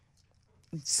hot,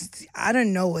 I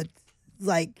don't know what,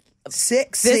 like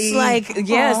sexy, This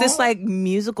this like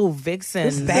musical vixen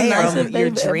This bear. from your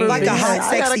They've ever dreams. Like a been. hot,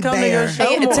 I gotta sexy come to your bear. show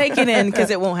Hey, more. take it in because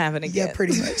it won't happen again. yeah,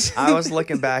 pretty much. I was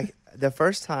looking back. The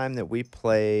first time that we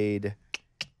played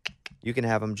You Can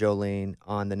Have 'Em, Jolene,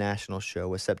 on the national show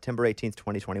was September 18th,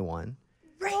 2021.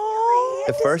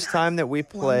 The first time that we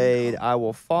played I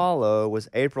Will Follow was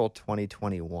April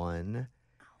 2021.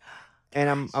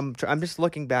 And I'm just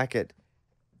looking back at,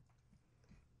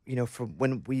 from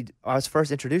when I was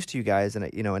first introduced to you guys, and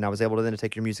and I was able to then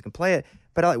take your music and play it.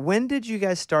 But when did you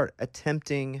guys start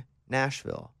attempting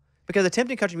Nashville? Because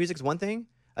attempting country music is one thing.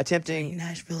 Attempting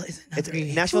Nashville is it's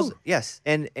another. Nashville's yes,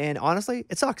 and honestly,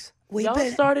 it sucks. Y'all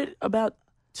started about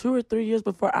 2 or 3 years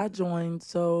before I joined,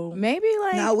 so Maybe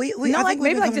like No, I think like we've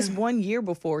maybe been like coming- just 1 year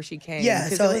before she came. Yeah,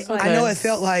 'cause so it was like, I know it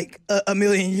felt like a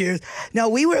million years. No,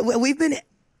 we've been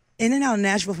in and out of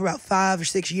Nashville for about 5 or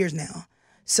 6 years now.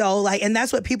 So like, and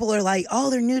that's what people are like. Oh,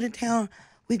 they're new to town.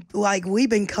 We've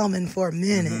been coming for a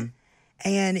minute,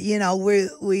 and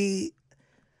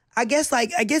I guess,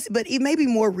 but maybe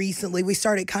more recently we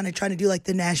started kind of trying to do like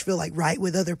the Nashville like write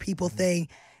with other people thing.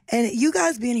 And you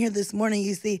guys being here this morning,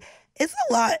 you see, it's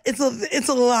a lot. It's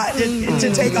a lot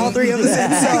to take all three of us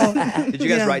in. So Did you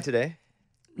guys write today?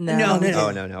 no.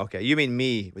 Oh no. Okay, you mean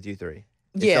me with you three?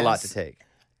 It's Yes. a lot to take.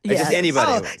 It's Yes. just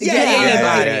anybody. Oh, yeah,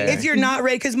 anybody. anybody. If you're not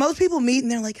ready, because most people meet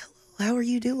and they're like, "Hello, how are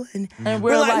you doing?" And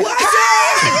we're like, "What's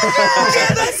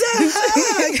up?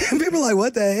 What's up?" People are like,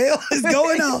 "What the hell is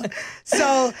going on?"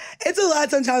 So it's a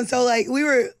lot sometimes. So like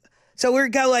we're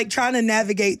kind of like trying to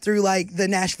navigate through like the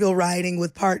Nashville writing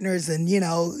with partners and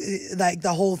like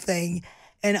the whole thing.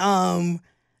 And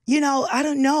I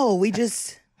don't know. We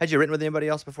just Had you written with anybody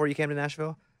else before you came to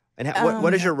Nashville? And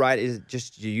what is your write? Is it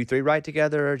just you three write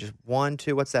together? Or just one,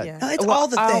 two? What's that? Yeah. No, it's all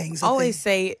the things. I always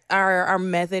say our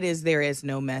method is there is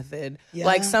no method. Yeah.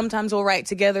 Like sometimes we'll write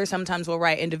together, sometimes we'll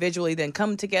write individually, then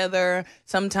come together.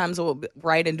 Sometimes we'll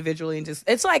write individually and just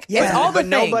it's like it's all the but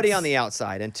things. nobody on the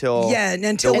outside until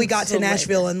until we got to Until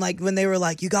Nashville and like when they were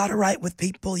like, you got to write with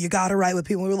people, we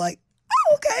were like,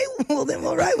 oh, okay, well then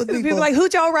we'll write with people. People are like,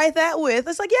 who'd y'all write that with?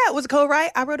 It's like, yeah, it was a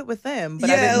co-write. I wrote it with them, but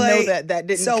I didn't know that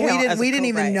didn't. So count we as a didn't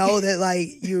even co-write. know that like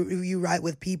you write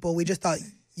with people. We just thought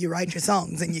you write your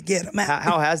songs and you get them out.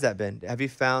 How has that been? Have you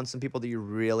found some people that you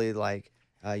really like?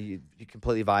 You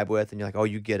completely vibe with, and you're like, oh,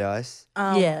 you get us.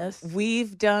 Yes.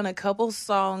 We've done a couple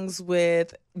songs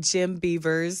with Jim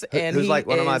Beavers, and Who's he like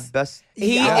one of my is- best.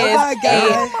 He Oh is my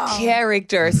God. a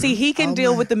character. See, he can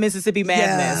deal with the Mississippi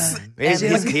madness.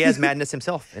 He has madness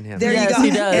himself in him. There Yes, you go.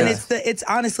 he does. And it's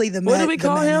honestly the What do we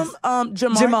call him?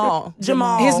 Jamal.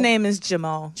 Jamal. His name is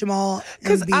Jamal. Jamal.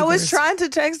 Because I was Beavers. trying to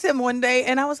text him one day,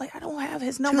 and I was like, I don't have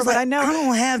his She number, was but like, I know. I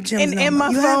don't have Jim's And in number. my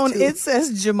You have phone, to. it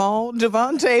says Jamal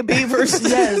Devontae Beavers.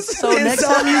 Yes. So And next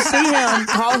so- time you see him,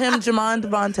 call him Jamon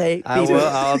Devontae. I will.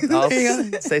 I'll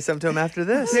say something to him after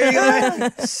this. There you go.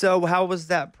 So how was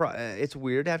that? It's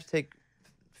weird to have to take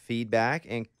feedback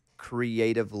and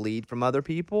creative lead from other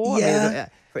people. Yeah.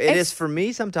 It is for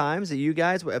me sometimes. You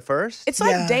guys at first. It's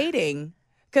like Yeah. dating.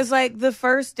 Because, like, the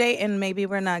first date, and maybe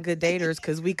we're not good daters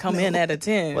because we come in at a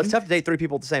 10. Well, it's tough to date 3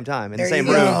 people at the same time in There the same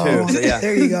you room go. too. So yeah.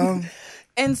 There you go.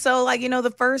 And so, like,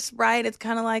 the first ride, it's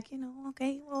kind of like,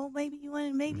 okay, well, maybe you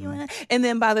want to. And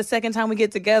then by the second time we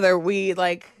get together, we,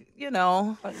 like,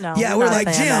 No, Yeah, we're not like,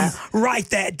 saying Jim, that. write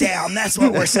that down. That's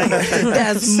what we're saying.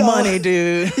 that's So- money,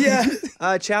 dude.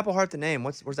 Yeah. Chapel Hart, the name.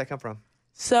 Where's that come from?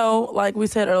 So, like we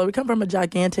said earlier, we come from a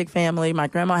gigantic family. My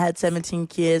grandma had 17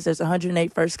 kids. There's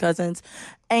 108 first cousins.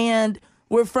 And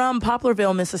we're from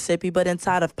Poplarville, Mississippi, but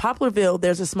inside of Poplarville,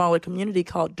 there's a smaller community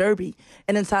called Derby.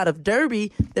 And inside of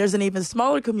Derby, there's an even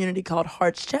smaller community called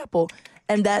Hart's Chapel.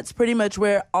 And that's pretty much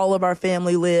where all of our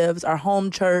family lives, our home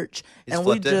church. You just And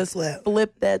we flipped it? just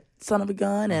flipped that son of a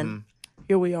gun, and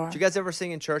here we are. Did you guys ever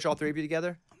sing in church, all 3 of you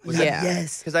together? Yeah.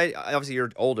 Yes. Because I obviously you're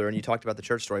older and you talked about the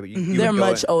church story, but you They're would go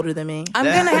much older than me. I'm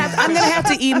gonna have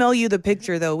to email you the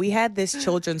picture though. We had this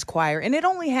children's choir, and it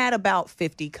only had about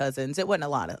 50 cousins. It wasn't a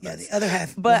lot of Yeah, us. the other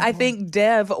half. But I think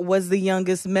Dev was the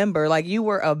youngest member. Like you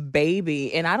were a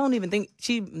baby, and I don't even think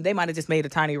they might have just made a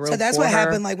tiny room. So that's for what her.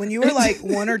 happened. Like when you were like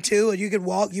 1 or 2 and you could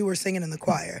walk, you were singing in the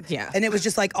choir. Yeah. And it was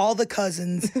just like all the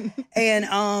cousins.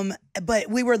 And but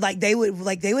we were like they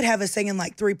would have us singing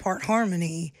like 3-part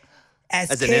harmony as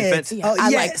As an kids. infant? Oh I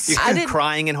like- yes. You're I didn't-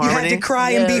 crying in You harmony. had to cry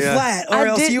and be Yeah. flat, or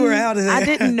else you were out of there. I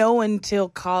didn't know until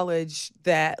college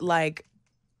that like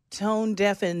tone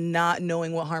deaf and not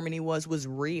knowing what harmony was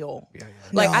real.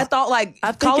 Like No. I thought like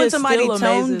I think calling it somebody still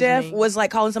tone amazes deaf me. was like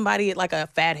calling somebody like a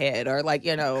fathead or like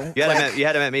You had, like,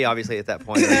 to met me obviously at that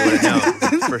point. Or you would have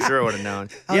known. For sure would have known.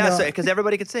 Yeah, no. so because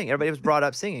everybody could sing. Everybody was brought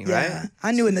up singing, Yeah, right?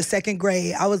 I knew in the 2nd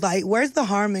grade. I was like, "Where's the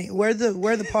harmony? Where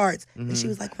the parts?" And she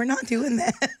was like, "We're not doing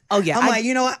that." Oh, yeah, I'm I- like,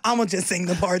 you know what? I'm gonna just sing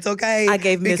the parts, okay? I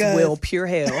gave Miss Because- Will pure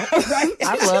hell.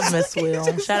 I love Miss Will.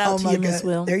 Shout out Oh to my you, Miss God.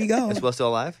 Will. There you go. Is Will still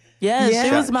alive? Yeah, she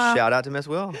was my Shout out to Miss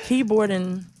Will.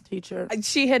 keyboarding teacher.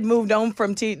 She had moved on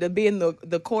from to being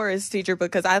the chorus teacher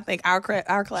because I think our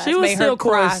class She was made her still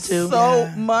cry chorus, too. so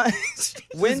Yeah. much.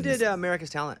 When did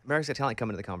America's Got Talent come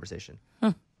into the conversation?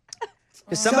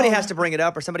 Because somebody has to bring it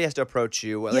up or somebody has to approach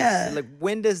you. Like, Yeah. like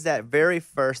when does that very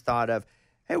first thought of,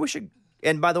 hey, we should,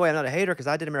 and by the way, I'm not a hater because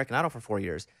I did American Idol for 4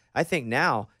 years. I think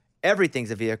now everything's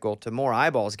a vehicle to more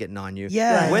eyeballs getting on you.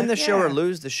 Yeah. Right. Win the show or Yeah.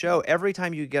 lose the show, every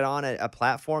time you get on a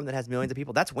platform that has millions of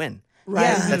people, that's win. Right.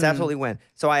 Yeah. That's absolutely win.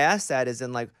 So I asked that as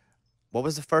in like, what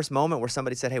was the first moment where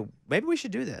somebody said, hey, maybe we should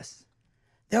do this?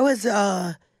 That was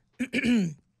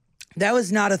that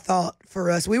was not a thought for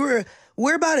us. We're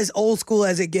about as old school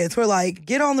as it gets. We're like,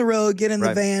 get on the road, get in the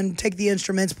Right. van, take the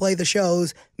instruments, play the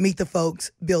shows, meet the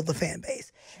folks, build the fan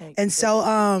base. And so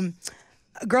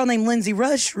a girl named Lindsay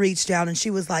Rush reached out and she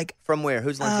was like, From where?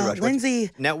 Who's Lindsay Rush?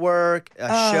 Lindsay Network, a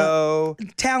show.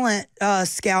 talent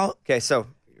scout. Okay, so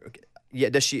yeah,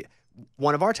 does she?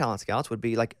 One of our talent scouts would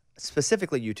be like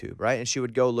specifically YouTube, right? And she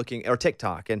would go looking or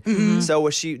TikTok, and so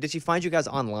was she? Did she find you guys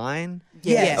online?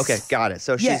 Yes. Okay, got it.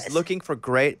 So she's Yes. looking for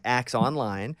great acts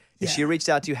online. And she reached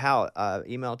out to you how?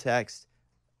 Email, text,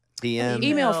 DM.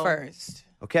 Email No. first.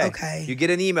 Okay. Okay. You get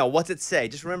an email. What's it say?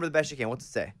 Just remember the best you can. What's it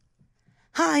say?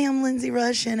 Hi, I'm Lindsay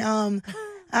Rush, and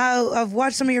I've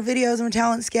watched some of your videos. I'm a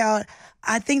talent scout.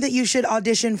 I think that you should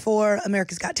audition for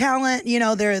America's Got Talent. You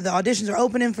know, the auditions are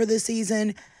opening for this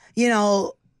season. You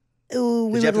know, we Did you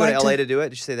would have to go like to LA to do it?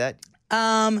 Did you say that?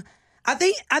 I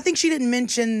think she didn't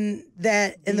mention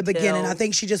that in the beginning. I Details.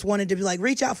 think she just wanted to be like,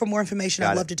 reach out for more information. Got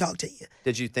I'd it. love to talk to you.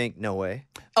 Did you think no way?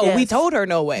 Oh, we Yes. told her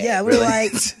no way. Yeah, we were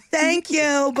like, thank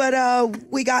you, but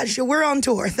we got you. We're on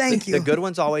tour. Thank you. The good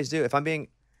ones always do. If I'm being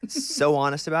so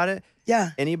honest about it,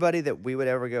 Yeah. anybody that we would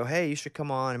ever go, hey, you should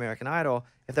come on American Idol.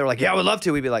 If they were like, yeah, I would love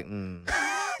to, we'd be like,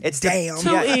 It's Damn.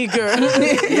 Too yeah, eager.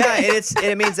 yeah, and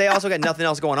it means they also got nothing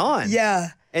else going on. Yeah.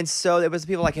 And so it was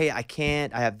people like, hey, I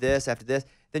can't, I have this after this.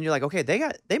 Then you're like, okay,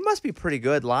 they must be pretty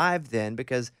good live then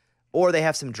or they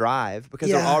have some drive because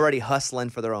they're Yeah. already hustling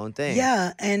for their own thing.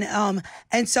 Yeah,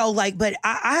 and so like, but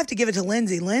I have to give it to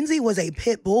Lindsay. Lindsay was a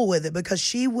pit bull with it because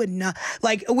she would not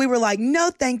like. We were like, no,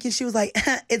 thank you. She was like,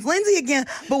 it's Lindsay again.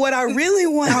 But what I really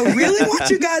want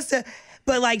you guys to.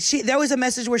 But like, there was a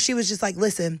message where she was just like,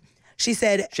 listen. She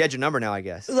said, She had your number now, I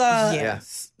guess.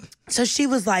 Yes. so she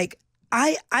was like,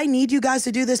 I need you guys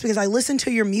to do this because I listen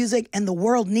to your music and the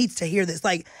world needs to hear this.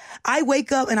 Like, I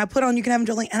wake up and I put on You Can Have Him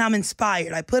Jolene and I'm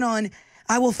inspired. I put on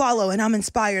I Will Follow and I'm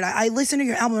inspired. I listen to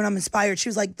your album and I'm inspired. She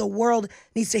was like, the world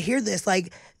needs to hear this.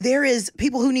 Like, there is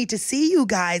people who need to see you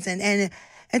guys. And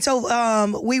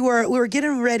so we were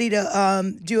getting ready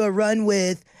to do a run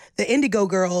with the Indigo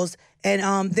Girls.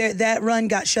 And that run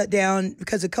got shut down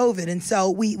because of COVID. And so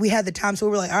we had the time. So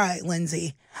we were like, all right,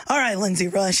 Lindsay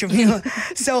Rush.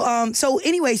 So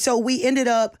anyway, so we ended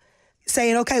up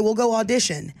saying, okay, we'll go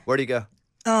audition. Where do you go?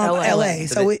 LA.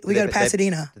 So we go to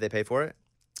Pasadena. Did they pay for it?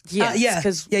 Yes. Yeah.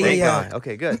 Because Thank Yeah. God.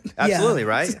 Okay, good. Absolutely,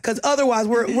 right? Because otherwise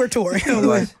we're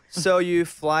touring. So you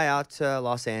fly out to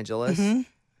Los Angeles. Mm-hmm.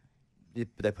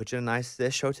 They put you in a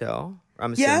nice-ish hotel.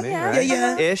 I'm Yeah, assuming, yeah, right?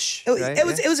 yeah. Ish. It was, right? it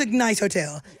was it was a nice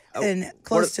hotel and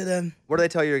close to them. What do they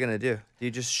tell you you're gonna do? Do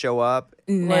you just show up?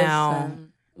 now.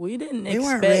 Listen, we didn't We expect.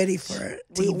 weren't ready for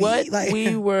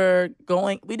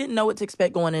TV. We didn't know what to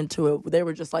expect going into it. They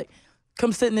were just like,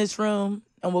 come sit in this room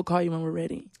and we'll call you when we're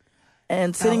ready.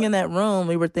 And sitting in that room,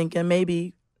 we were thinking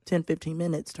maybe 10, 15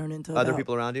 minutes turned into Other about-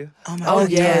 people around you? Oh my Oh, God,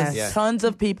 yes. Yeah. Tons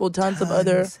of people, tons of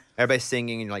other. Everybody's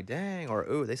singing and you're like, dang, or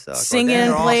ooh, they suck. Or, Singing, "Dang,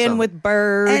 they're playing awesome." with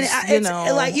birds. And it's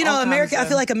like, all America. I kinds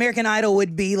feel of- like American Idol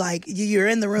would be like you're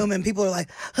in the room and people are like,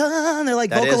 and they're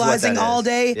like That is what vocalizing that all is.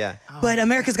 day. Yeah. But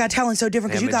America's Got Talent so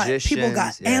different because And you got people got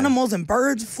magicians, yeah. animals and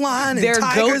birds flying and There are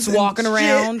tigers goats and walking shit.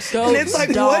 around. And it's like,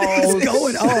 what is Dogs.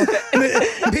 going on?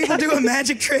 And people doing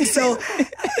magic tricks. So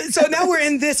now we're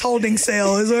in this holding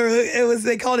cell.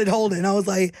 They called it holding. I was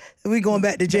like, we going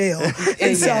back to jail.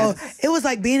 And so it was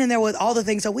like being in there with all the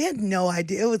things. So we had no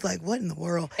idea. It was like, what in the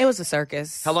world? It was a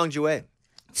circus. How long did you wait?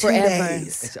 2 Forever.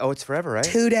 days. It's forever, right?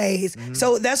 2 days.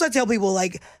 So that's what I tell people.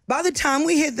 Like, by the time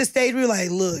we hit the stage, we were like,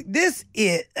 look, this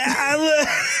it.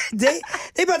 They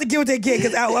about to get what they get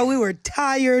because we were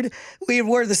tired. We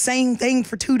wore the same thing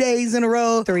for 2 days in a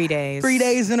row. 3 days. 3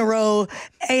 days in a row.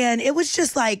 And it was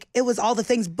just like, it was all the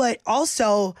things. But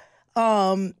also,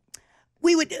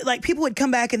 we would, like, people would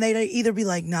come back and they'd either be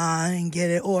like, nah, I didn't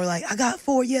get it. Or like, I got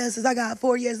 4 yeses. I got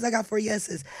 4 yeses. I got 4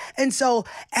 yeses. And so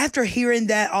after hearing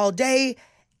that all day,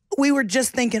 we were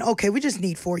just thinking, okay, we just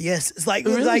need 4 yeses. Like,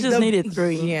 We really like just needed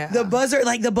 3. Yeah.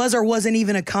 the buzzer wasn't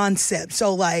even a concept.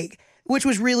 So like, which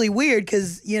was really weird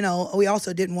because, we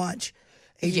also didn't watch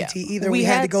AGT Yeah. either. We We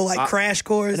had to had- go like crash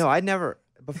course. No,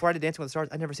 before I did Dancing with the Stars,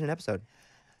 I'd never seen an episode.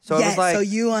 So Yeah, it was like, so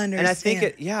you And I think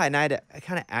understand. I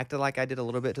kind of acted like I did a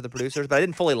little bit to the producers, but I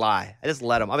didn't fully lie. I just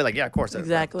let them. I'll be like, yeah, of course.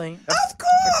 Exactly. Of course.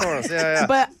 Of course, yeah.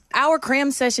 But our cram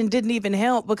session didn't even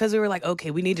help because we were like, okay,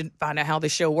 we need to find out how the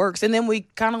show works. And then we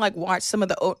kind of like watched some of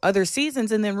the other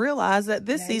seasons and then realized that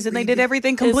this season they did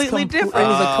everything completely different. It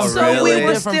was a Oh, completely So we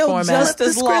were different still format. just Flip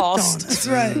as the script on. lost. That's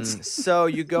right. So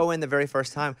you go in the very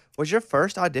first time. Was your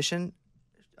first audition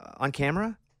on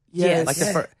camera? Yes. Like the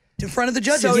Yeah. first. In front of the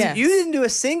judges. So Yes. you didn't do a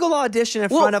single audition in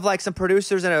front of like some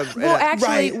producers and a. Well,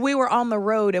 actually, Right. we were on the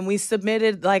road and we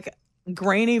submitted like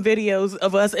grainy videos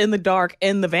of us in the dark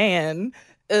in the van.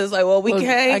 It was like, well, we Well,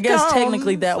 can't. I guess come,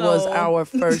 technically that was so- our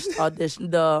first audition.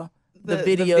 The The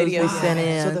videos we videos. sent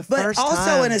in. So the But first also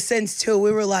time. in a sense too,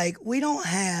 we were like, we don't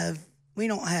have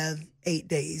 8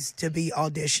 days to be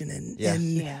auditioning Yeah.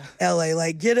 in Yeah. LA.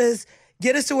 Like get us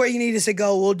to where you need us to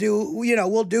go. We'll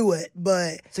do it.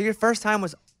 But So your first time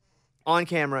was on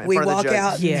camera in we front of walk the judge.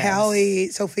 out and Yes. Howie,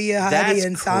 Sophia, Heidi, That's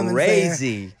and Simon's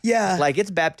crazy. there. Yeah. Like it's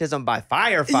baptism by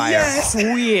fire. Yes.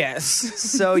 Oh, yes.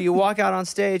 So you walk out on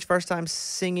stage, first time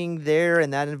singing there in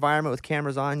that environment with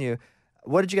cameras on you.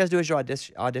 What did you guys do as your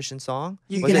audition song?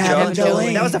 You Was Can it Have Him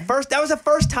Jolene. That was the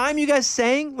first time you guys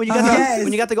sang when you got Yes.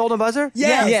 when you got the golden buzzer?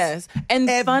 Yes. Yes. And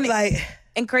And funny. like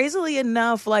And crazily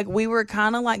enough, like we were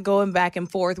kind of like going back and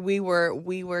forth. We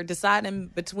were deciding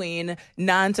between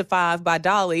 9 to 5 by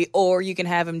Dolly, or You Can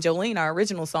Have Him Jolene, our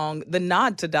original song, the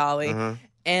nod to Dolly.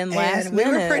 And last we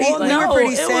were minute, pretty- we were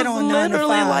pretty set on 9 to 5.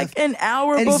 literally like an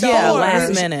hour And before. so, Yeah,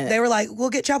 last minute. They were like,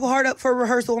 we'll get Chapel Hart up for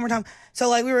rehearsal one more time. So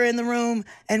like we were in the room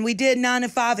and we did 9 to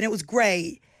 5 and it was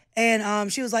great.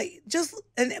 And she was like,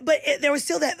 there was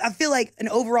still that, I feel like an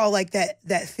overall like that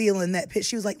feeling, that pitch.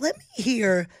 She was like, let me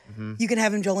hear You Can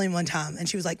Have Him Jolene one time. And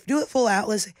she was like, do it full out.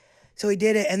 So we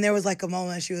did it. And there was like a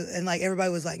moment and like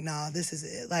everybody was like, nah, this is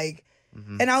it. Like,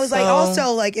 and I was like,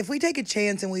 also like, if we take a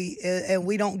chance and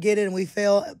we don't get it and we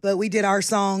fail, but we did our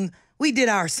song,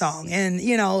 and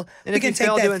you know, And we if can you take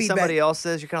fail that doing feedback. somebody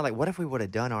else's, you're kind of like, what if we would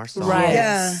have done our song? Right.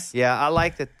 Yeah. I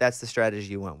like that. That's the strategy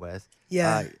you went with.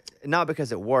 Yeah. Not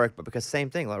because it worked, but because same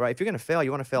thing. Like, right? If you're gonna fail, you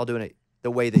want to fail doing it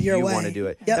the way that Your you way. want to do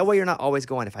it. Yep. That way, you're not always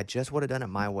going, if I just would have done it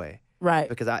my way. Right.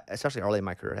 Because especially early in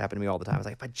my career, it happened to me all the time. I was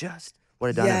like, if I just would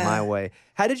have done it my way.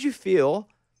 How did you feel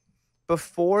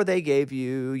before they gave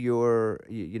you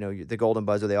the golden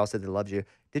buzzer? They all said they loved you.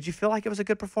 Did you feel like it was a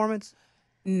good performance?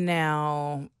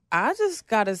 Now, I just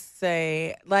gotta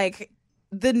say, like,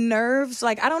 the nerves,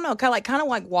 like, I don't know, kind of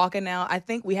like walking out. I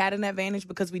think we had an advantage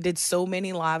because we did so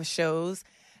many live shows,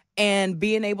 and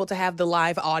being able to have the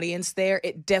live audience there,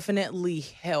 it definitely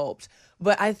helped.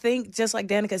 But I think, just like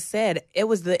Danica said, it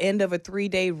was the end of a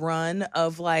 3-day run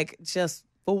of like just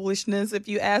foolishness, if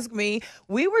you ask me.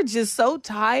 We were just so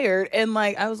tired, and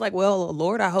like I was like, well,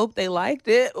 Lord, I hope they liked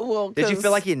it. Well, Did you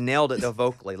feel like you nailed it though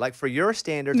vocally? Like for your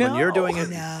standards, when No. you're doing it,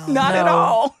 not at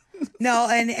all? No,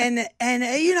 and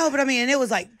you know, but I mean, and it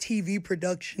was like TV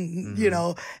production, you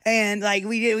know, and like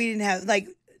we didn't have like,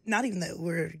 not even that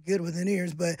we're good with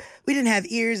ears, but we didn't have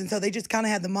ears, and so they just kind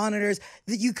of had the monitors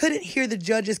that you couldn't hear the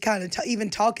judges kind of even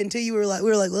talking to you. We were like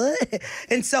what?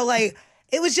 And so like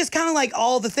it was just kind of like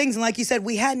all the things, and like you said,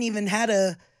 we hadn't even had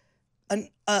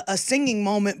a singing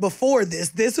moment before this.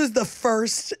 This was the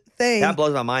first thing. that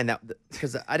blows my mind. That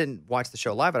because I didn't watch the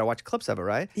show live, but I watched clips of it,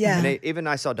 right? Yeah. And even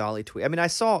I saw Dolly tweet. I mean, I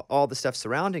saw all the stuff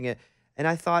surrounding it, and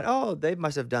I thought, oh, they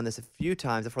must have done this a few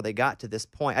times before they got to this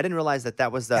point. I didn't realize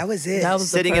that was That was it. That was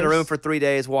the sitting in a room first. for 3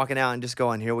 days, walking out, and just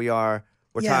going, here we are.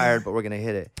 We're Yeah. tired, but we're gonna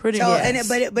hit it. Pretty So, much. I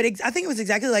think it was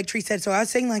exactly like Tree said. So I was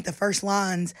saying like the first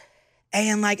lines,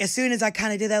 and like as soon as I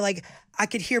kind of did that, like I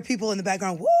could hear people in the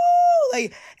background, woo,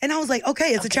 like, and I was like,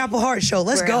 okay, it's a Chapel Hart show,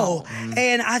 let's We're go. out.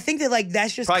 And I think that like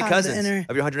that's just Probably kind of the cousins inner.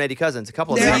 of your 180 cousins. A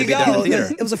couple of them There had you to be done in go. the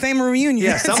theater. It was a family reunion.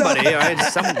 Yeah, So- somebody. Right?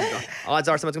 Odds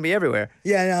are someone's gonna be everywhere.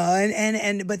 Yeah, no,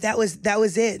 and but that was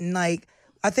it, and like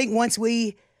I think once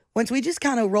we just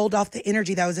kind of rolled off the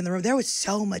energy that was in the room, there was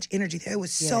so much energy there. It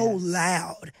was so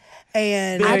loud,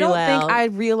 and Very I don't loud. think I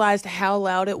realized how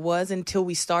loud it was until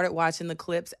we started watching the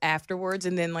clips afterwards,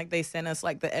 and then like they sent us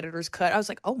like the editor's cut. I was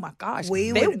like, oh my gosh,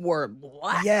 they were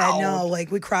loud. yeah, no,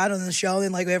 like we cried on the show,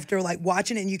 and like after like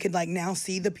watching it, and you could like now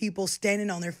see the people standing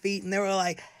on their feet, and they were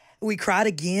like, we cried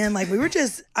again. Like we were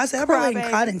just, I said, I probably hadn't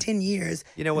cried in 10 years.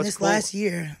 You know in what's this cool? last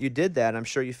year. You did that. I'm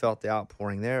sure you felt the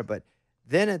outpouring there, but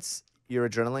then it's your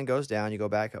adrenaline goes down. You go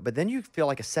back up, but then you feel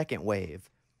like a second wave.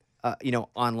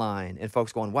 Online and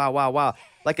folks going, wow, wow, wow.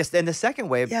 Like in the second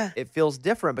wave, it feels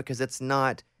different because it's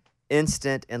not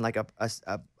instant and like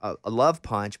a love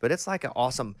punch, but it's like an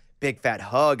awesome big fat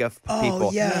hug of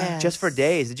people yes. just for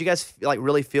days. Did you guys like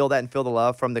really feel that and feel the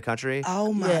love from the country?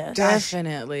 Oh my Yes. gosh.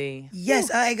 Definitely.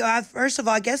 Yes, I first of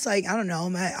all, I guess like I don't know,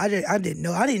 man, I didn't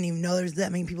know, I didn't even know there's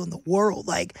that many people in the world,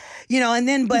 like, and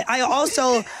then but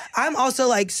I'm also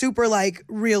like super like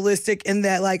realistic in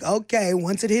that like, okay,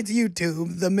 once it hits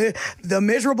YouTube, the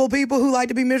miserable people who like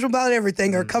to be miserable about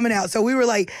everything are coming out. So we were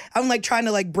like, I'm like trying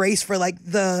to like brace for like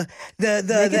the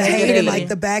hate and like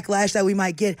the backlash that we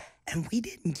might get, and we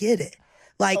didn't get it.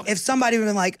 Like if somebody would have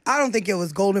been like, I don't think it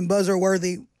was golden buzzer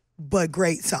worthy, but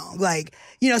great song. Like,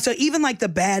 so even like the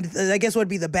bad, I guess what would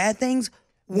be the bad things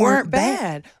weren't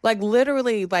bad. Like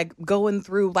literally like going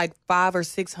through like 500 or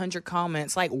 600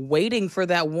 comments, like waiting for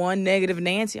that one negative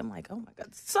Nancy. I'm like, oh my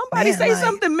God, somebody Man, say like-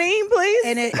 something mean, please.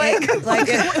 And it like,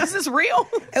 is this real?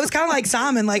 It was kind of like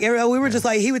Simon. Like we were just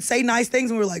like, he would say nice things,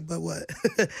 and we were like, but what?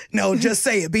 No, just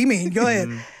say it. Be mean. Go ahead.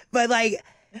 But like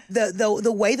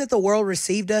the way that the world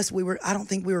received us, I don't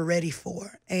think we were ready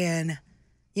for. And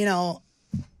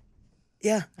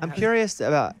yeah. I'm curious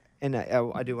about, and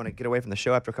I do want to get away from the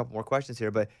show after a couple more questions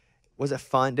here, but was it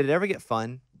fun? Did it ever get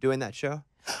fun doing that show?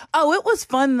 Oh, it was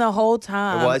fun the whole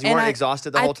time. It was? You And weren't exhausted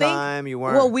the whole think- time? You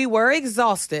weren't? Well, we were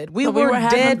exhausted. We But we were were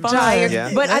having dead fun. tired.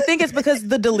 Yeah. But I think it's because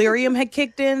the delirium had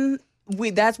kicked in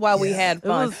that's why we had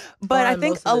fun. was But I fun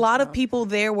think most of a the lot of time. people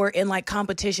there were in like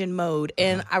competition mode,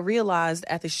 and I realized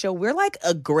at the show we're like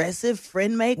aggressive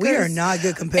friend makers. We are not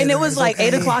good competitors. And it was like okay?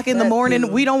 8 o'clock in the That morning. too.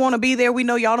 We don't want to be there. We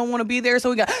know y'all don't want to be there. So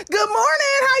we got, good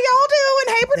morning. How y'all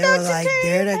doing? Hey, They were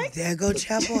production like, team. there go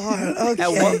Chapel Hart. Okay.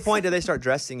 At what point do they start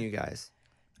dressing you guys?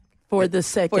 For the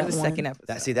second For the second one.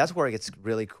 episode. That's where it gets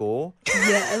really cool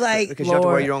Yeah, like because you have to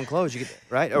wear Lord. your own clothes. You get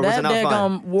right, or was it That not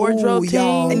fun? daggone wardrobe Ooh,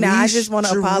 y'all, team. Nah, I we just wanna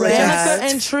stressed- apologize.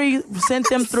 Danica and Tree sent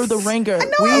them through the ringer.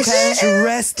 We okay?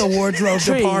 stressed the wardrobe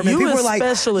Tree, department. you People were like,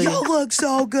 especially. y'all look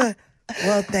so good.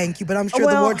 Well, thank you. But I'm sure the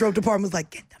Well- wardrobe department was like,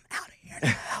 get them out of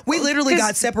here. We literally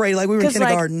got separated like we were in 'cause, like,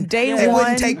 kindergarten. day They one-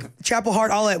 wouldn't take Chapel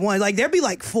Hart all at once. Like, there'd be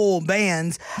like full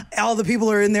bands. All the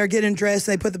people are in there getting dressed.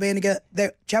 They put the band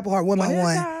together. Chapel Hart one by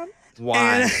one. Why?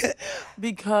 And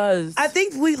Because I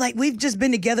think we've just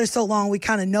been together so long, we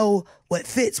kind of know what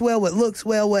fits well, what looks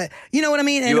well, what, you know what I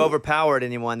mean? And You overpowered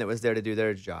anyone that was there to do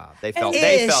their job. They felt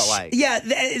ish. like Yeah,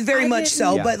 very much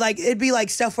so. Yeah. But like it'd be like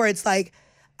stuff where it's like,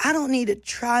 I don't need to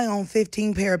try on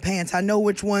 15 pair of pants. I know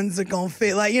which ones are gonna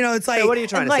fit. Like, you know, it's like Hey, what are you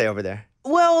trying to like- say over there?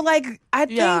 Well, like, I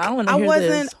think yeah, I want to I hear wasn't.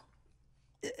 this.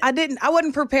 I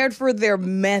wasn't prepared for their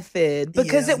method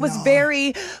because Yeah, it was no.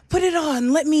 very put it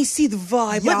on, let me see the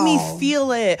vibe, let me Y'all,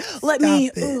 feel it, let me.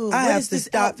 Stop it. Ooh, I what have is to this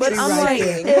stop outfit you I'm right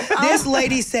like, there. if I'm- This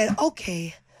lady said,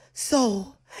 okay,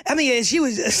 so I mean, she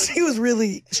was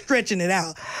really stretching it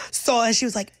out. So and she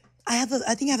was like, I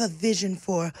think I have a vision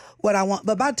for what I want.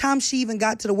 But by the time she even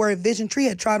got to the word vision, Tree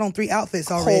had tried on 3 outfits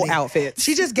already. Whole outfits.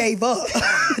 She just gave up.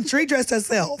 Tree dressed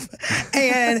herself.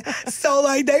 And so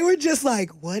like they were just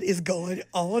like, what is going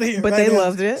on here? But right they now?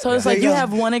 loved it. So it's There like you you go.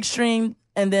 have one extreme,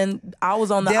 and then I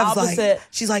was on the Dev's opposite. like,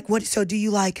 she's like, what? So do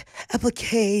you like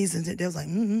appliques? And Dev's like,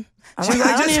 mm-hmm. I'm like,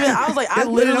 I was like, I just put it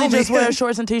literally on me. just wear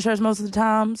shorts and t-shirts most of the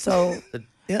time. So,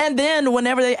 Yeah. and then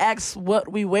whenever they ask what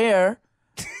we wear,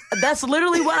 that's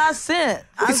literally what I sent.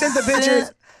 We sent the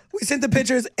pictures. We sent the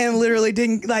pictures and literally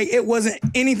didn't like it wasn't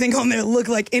anything on there that looked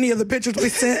like any of the pictures we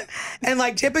sent. And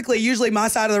like typically, usually my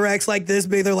side of the rack's like this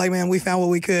big. They're like, man, we found what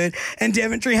we could. And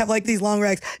Dev and Tree have like these long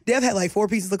racks. Dev had like 4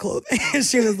 pieces of clothing. And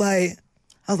she was like,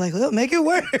 I was like, well, make it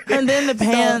work. And then the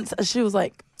pants, she was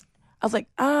like, I was like,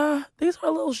 these are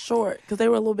a little short because they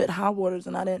were a little bit high waters,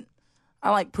 and I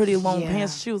like pretty long Yeah.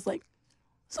 pants. She was like,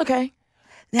 it's okay.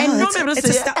 No, And it's, you want me to it's,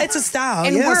 a see style, it? it's a style.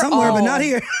 And Yeah, we're somewhere, but all- not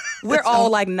here. We're all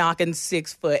like knocking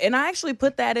 6 foot, and I actually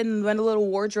put that in a little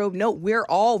wardrobe note. We're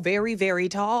all very, very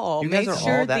tall. You guys Make are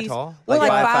sure all that these- tall? We're Like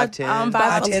like 5'10"? I'm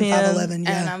 5'10", 5'10". 5'11", and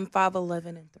yeah. I'm 5'11"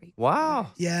 and 3. Wow.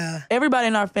 Yeah. Everybody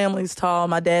in our family's tall.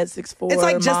 My dad's 6'4". It's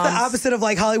like just the mom's- opposite of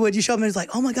like Hollywood. You show them and it's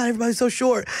like, oh my God, everybody's so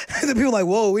short. And then people are like,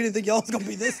 whoa, we didn't think y'all was going to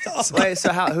be this tall. Wait,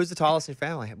 so who's the tallest in your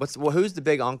family? Who's the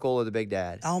big uncle or the big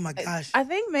dad? Oh my gosh. I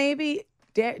think maybe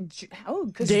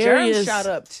because Darius- Jerm shot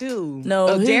up too.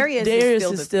 No, Darius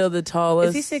is still the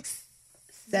tallest. Is he 6'7"?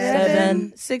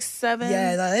 Seven. 6'7"?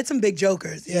 Yeah, no, it's some big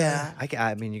jokers. Yeah.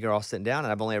 I mean, you're all sitting down,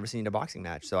 and I've only ever seen you in a boxing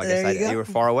match, so I There guess you go. you were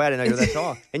far away. I didn't know you were that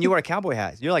tall. And you wear a cowboy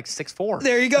hat. You're like 6'4".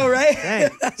 There you go, right?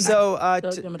 Dang. So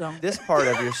Jim Madonna. this part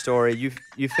of your story,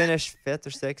 you finished 5th or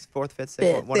 6th, 4th, 5th, 6th,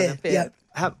 Fifth. one of them.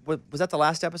 Yeah. Was that the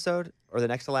last episode or the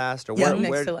next to last or Yeah. where?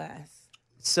 Next to last.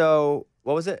 So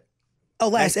what was it? Oh,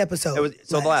 last episode. It was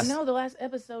the last. No, the last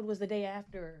episode was the day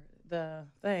after the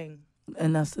thing.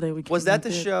 And that's the day we Was that the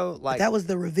came into it. show? Like That was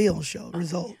the reveal show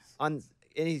results. on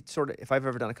any sort of, if I've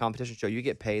ever done a competition show, you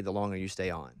get paid the longer you stay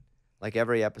on. Like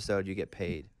every episode, you get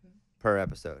paid per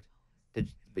episode.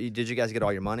 Did you guys get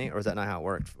all your money, or is that not how it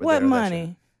worked? with What that show?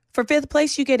 money? For 5th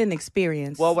place, you get an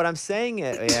experience. Well, what I'm saying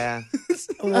is, yeah,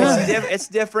 What? it's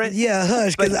different. Yeah,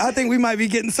 hush, because I think we might be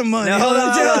getting some money. No, Hold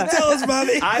on, no. tell us,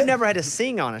 Bobby. I've never had to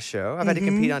sing on a show. I've had to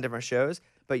compete on different shows.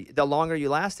 But the longer you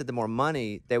lasted, the more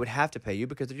money they would have to pay you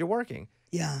because if you're working.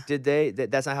 Yeah. Did they?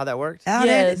 That's not how that worked. Now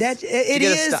Yes. it get a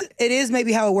is. sto- It is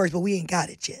maybe how it works, but we ain't got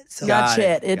it yet. So Not Got it.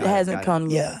 yet. It Got it. hasn't Got it. come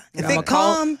yeah, yet. if I'ma it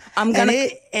call- come, I'm gonna-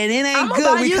 and it ain't I'm good.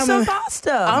 gonna buy We you coming. some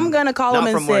pasta. I'm gonna call Not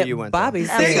him from and where say, you went, though. Bobby's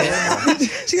Absolutely.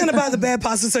 She's gonna buy the bad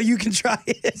pasta so you can try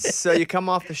it. So you come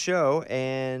off the show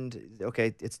and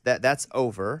okay, it's that's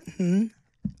over.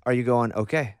 Are you going,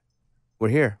 okay, we're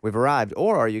here, we've arrived,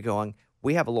 or are you going,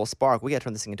 we have a little spark, we got to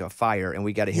turn this thing into a fire, and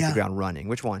we got to hit Yeah. the ground running?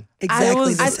 Which one?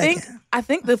 Exactly. the think second. I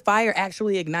think the fire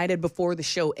actually ignited before the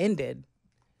show ended.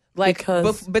 Like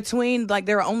Because- between like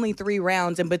there are only 3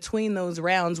 rounds, and between those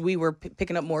rounds we were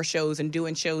picking up more shows and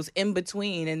doing shows in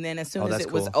between. And then as soon Oh, as that's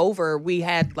it was cool. over, we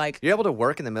had like You're able to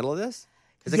work in the middle of this?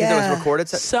 Is it because it Yeah. was recorded?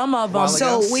 Some of them. While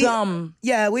So we- some.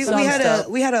 Yeah, we Some had stuff.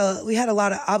 we had a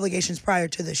lot of obligations prior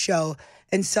to the show,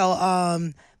 and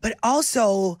so but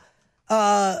also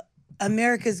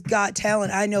America's Got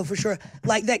Talent, I know for sure.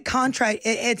 Like that contract,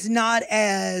 it's not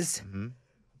as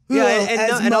Yeah,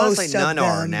 as and honestly, most of none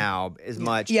are them. now as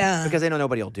much Yeah. because they know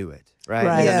nobody will do it, right?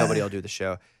 Right. They know Yeah. nobody will do the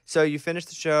show. So you finish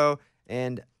the show,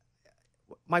 and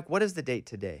Mike, what is the date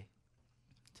today?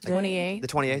 28. The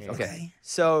 28th? Okay. Okay.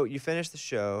 So you finish the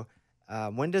show.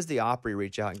 When does the Opry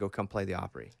reach out and go come play the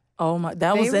Opry? Oh my!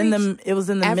 That They was in the. It was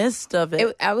in the midst of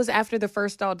it. I was after the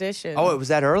first audition. Oh, it was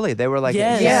that early? They were like,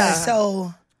 Yes. Yeah.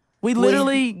 So we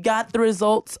literally got the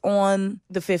results on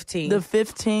the 15th. the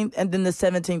 15th, and then the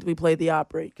 17th we played the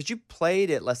Opry. because you played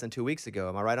it less than 2 weeks ago.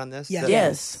 Am I right on this? Yeah. That-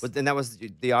 Yes. And that was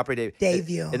the Opry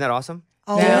Debut. Isn't that awesome?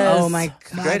 oh, Yes. Oh my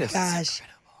my Greatest. gosh.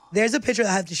 There's a picture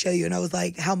I have to show you, and I was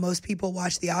like, how most people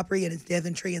watch the Opry, and it's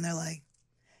Devynn, Trea, and they're like,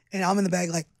 and I'm in the back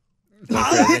like,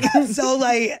 so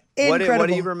like incredible. What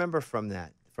do you remember from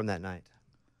that night?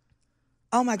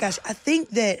 Oh my gosh. I think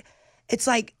that it's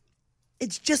like,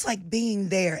 it's just like being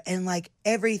there and like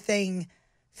everything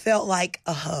felt like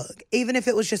a hug, even if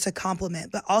it was just a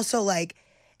compliment, but also like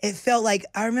it felt like,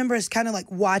 I remember it's kind of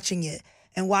like watching it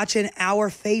and watching our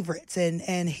favorites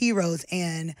and heroes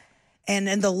and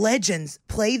the legends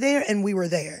play there, and we were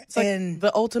there. It's like and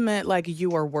the ultimate like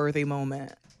you are worthy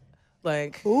moment.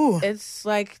 Like Ooh. it's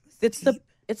like it's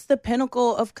the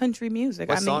pinnacle of country music.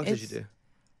 What I mean, songs did you it's- do?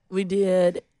 We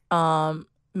did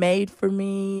Made for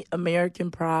Me, American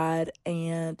Pride,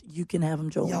 and You Can Have 'Em,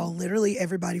 Joel. y'all, literally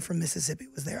everybody from Mississippi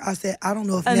was there. I said, I don't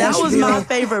know if And that was Nashville my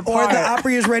favorite or part. the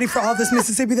Opry is ready for all this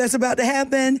Mississippi that's about to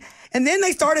happen. And then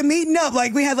they started meeting up.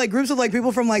 Like we had like groups of like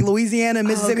people from like Louisiana and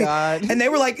Mississippi, God. and they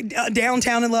were like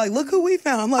downtown and like, look who we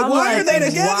found. I'm like, I'm why are like, they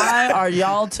together? Why are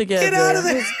y'all together? Get out of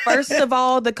there. First of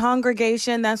all, the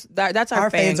congregation, that's our fan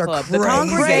fans are club. The crazy.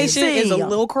 congregation is a Crazy.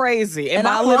 little crazy. And And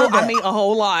by I little, love I it. mean a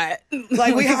whole lot.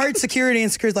 Like we hired security,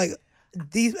 and security's like,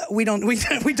 these we don't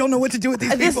know what to do with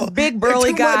these This people. big They're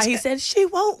burly too guy, much. he said, she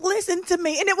won't listen to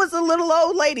me. And it was a little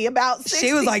old lady about 60.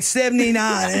 She was like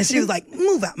 79, and she was like,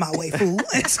 move out my way, fool.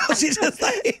 And so she just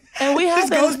like, And we have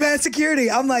just goes them. past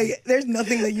security. I'm like, there's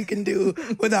nothing that you can do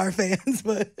with our fans,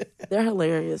 but They're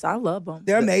hilarious. I love them.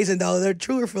 they're amazing though. They're a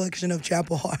true reflection of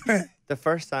Chapel Hart. The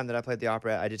first time that I played the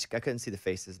Opry, I couldn't see the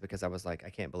faces because I was like, I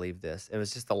can't believe this. It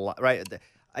was just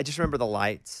I just remember the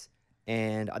lights,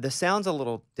 and the sound's a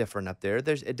little different up there.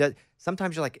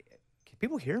 Sometimes you're like, can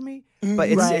people hear me? But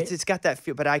Right. it's got that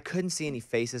feel. But I couldn't see any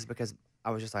faces because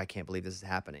I was just like, I can't believe this is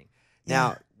happening.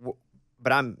 Now,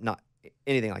 but I'm not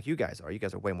anything like you guys are. You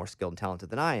guys are way more skilled and talented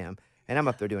than I am, and I'm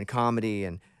up there doing comedy.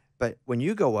 But when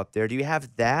you go up there, do you have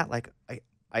that? Like,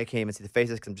 I can't even see the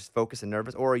faces because I'm just focused and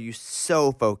nervous, or are you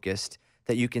so focused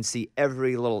that you can see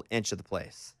every little inch of the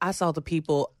place? I saw the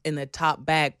people in the top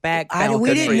back We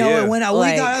good didn't for know you. it when we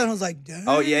Like- got out, and I was like, dang.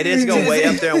 Oh yeah, it is going way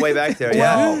up there and way back there.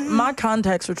 Well, Yeah. my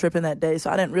contacts were tripping that day, so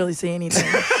I didn't really see anything.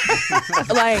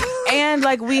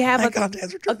 we have My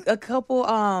contacts were tripping. a couple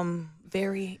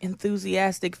very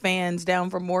enthusiastic fans down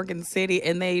from Morgan City,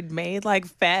 and they made like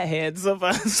fat heads of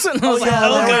us. And I was like, yeah,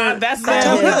 oh they god, were that's fat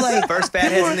them. heads. Like, First bad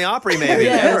heads in the Opry, maybe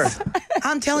Yes. ever.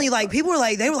 I'm telling you, like people were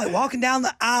like, they were like walking down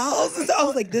the aisles, and so I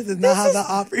was like, this is not how the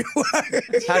Opry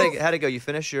works. How'd it go? You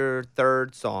finish your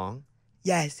third song.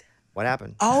 Yes. What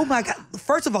happened? Oh my God!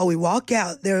 First of all, we walk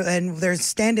out there and there's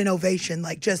standing ovation,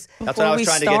 like just. That's what I was we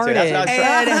trying to get to. That's what I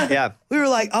was trying. And Yeah. we were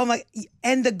like, oh my!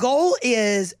 And the goal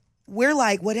is, we're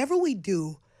like, whatever we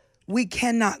do, we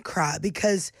cannot cry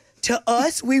because to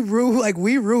us, we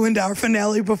ruined our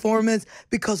finale performance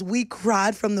because we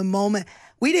cried from the moment.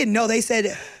 We didn't know. They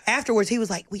said afterwards, he was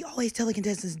like, we always tell the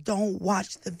contestants, don't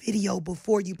watch the video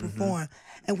before you perform.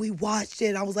 And we watched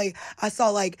it. I was like, I saw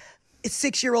like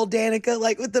 6-year-old Danica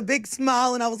like with the big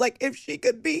smile, and I was like, if she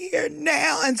could be here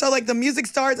now. And so like the music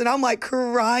starts and I'm like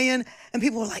crying, and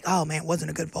people were like, oh man, it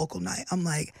wasn't a good vocal night. I'm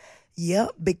like, yep,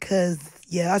 because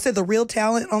I said the real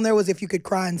talent on there was if you could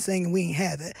cry and sing, and we ain't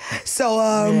have it. So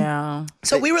Yeah.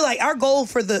 so we were like, our goal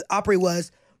for the Opry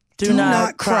was Do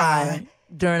not cry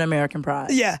during American Pride.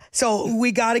 yeah. So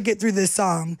we got to get through this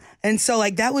song. And so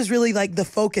like that was really like the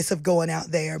focus of going out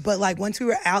there. But like once we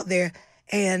were out there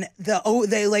and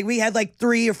we had like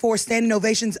 3 or 4 standing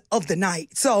ovations of the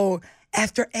night. So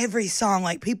after every song,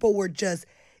 like people were just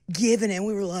giving it, and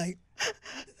we were like,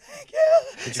 thank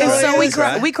you. Did you And cry? so Did you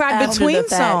cry? we cried After between the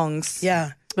fact. songs.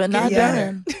 Yeah. But not Yeah.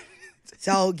 during.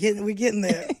 So we're getting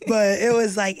there. But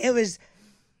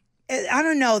I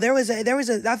don't know. There was a,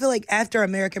 I feel like after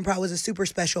American Pride was a super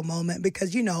special moment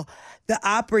because, you know, the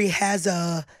Opry has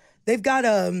they've got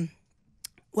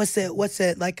what's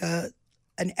it, like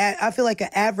I feel like an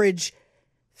average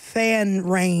fan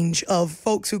range of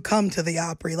folks who come to the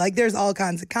Opry. Like there's all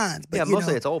kinds of kinds. But, Yeah, you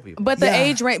mostly know, it's old people. But the Yeah.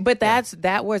 age range, but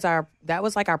that was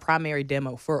like our primary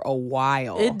demo for a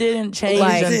while. It didn't change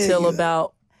Like- until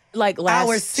about like last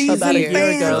our season about a year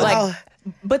fans. ago. Like,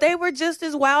 but they were just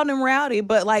as wild and rowdy.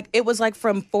 But like it was like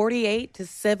from 48 to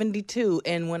 72,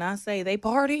 and when I say they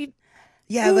partied,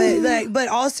 yeah, but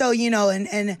also, you know,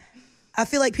 and I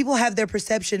feel like people have their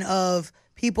perception of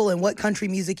people and what country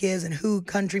music is and who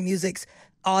country music's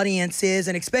audience is,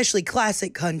 and especially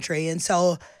classic country. And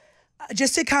so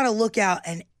just to kind of look out,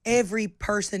 and every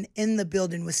person in the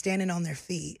building was standing on their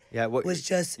feet. Yeah, what was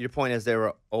just your point is they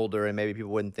were older, and maybe people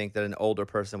wouldn't think that an older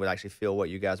person would actually feel what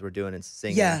you guys were doing and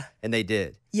singing. Yeah. And they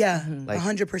did. yeah, Like-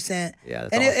 100%. Yeah,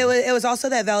 that's and awesome. it was also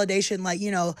that validation, like, you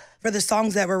know, for the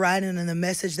songs that we're writing and the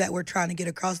message that we're trying to get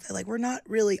across, that like we're not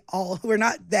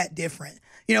that different.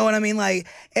 You know what I mean? Like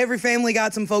every family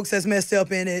got some folks that's messed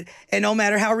up in it, and no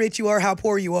matter how rich you are, how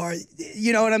poor you are,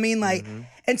 you know what I mean? Like,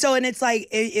 and it's like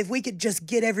if we could just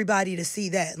get everybody to see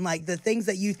that, and like the things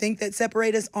that you think that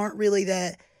separate us aren't really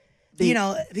that. You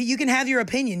know, you can have your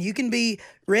opinion. You can be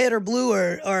red or blue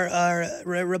or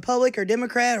Republic or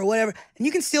Democrat or whatever, and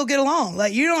you can still get along.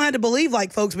 Like you don't have to believe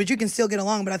like folks, but you can still get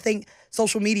along. But I think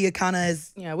social media kind of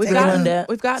is. yeah, we've taking gotten a-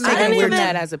 I didn't away from even-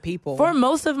 that as a people. For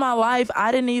most of my life,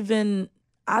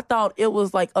 I thought it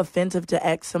was like offensive to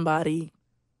ask somebody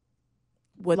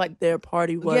what Like- their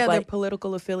party was. their like,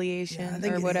 political affiliation Yeah, I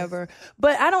think or it whatever.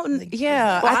 But I don't.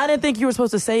 Yeah, well, I didn't think you were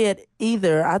supposed to say it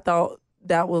either. I thought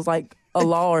that was like a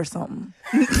law or something.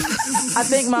 I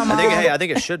think my mom. I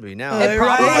think it should be now. It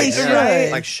probably Like,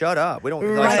 should. Like, shut up. We don't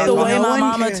Right. like, Like stop the Well, way talking. no my one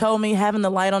mama can. told me having the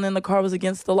light on in the car was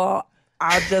against the law.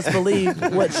 I just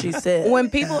believed what she said. when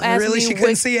people ask Really, me she couldn't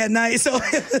which, see at night, so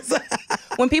it's like,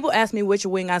 when people ask me which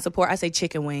wing I support, I say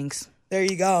chicken wings. there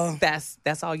you go. That's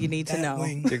all you need to That know.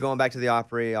 wing. You're going back to the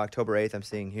Opry, October 8th, I'm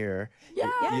seeing here.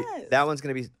 Yes. That one's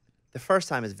going to be, the first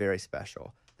time is very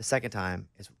special. The second time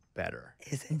is better.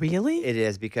 Is it? Really? It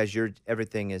is because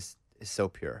everything is so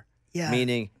pure. Yeah.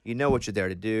 Meaning, you know what you're there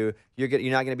to do. You're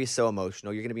not going to be so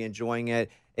emotional. You're going to be enjoying it.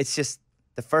 It's just,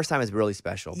 the first time is really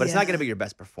special, but it's not Yeah. going to be your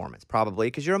best performance probably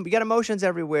because you got emotions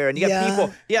everywhere, and you got Yeah.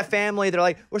 people, you have family. They're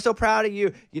like, "We're so proud of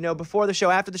you." You know, before the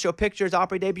show, after the show, pictures,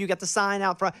 Opry debut, you got the sign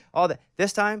out front, all that.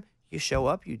 This time, you show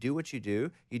up, you do what you do,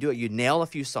 you nail a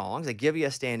few songs, they give you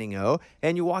a standing O,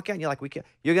 and you walk out, and you're like,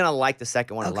 you're gonna like the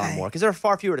second one a lot Okay. more because there are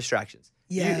far fewer distractions.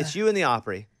 Yeah. It's you and the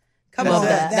Opry. Come Love on,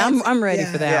 that. I'm ready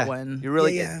yeah. for that one. You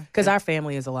really Yeah. Because our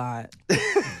family is a lot.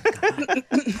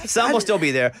 Some will still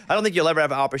be there. I don't think you'll ever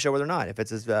have an Opry show where they're not. If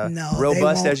it's as No, they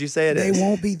robust won't- as you say it is. They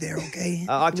won't be there, okay?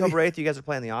 October 8th, you guys are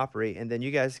playing the Opry, and then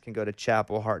you guys can go to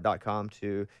chapelhart.com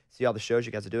to see all the shows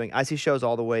you guys are doing. I see shows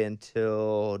all the way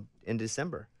until in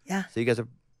December. Yeah. So you guys are,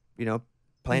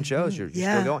 playing shows. You're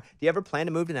Yeah. still going. Do you ever plan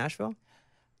to move to Nashville?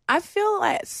 I feel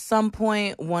like at some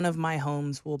point one of my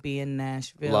homes will be in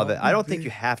Nashville. Love it. I don't think you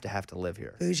have to live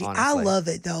here. Bougie. Honestly. I love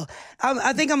it though.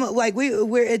 I think I'm like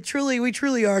we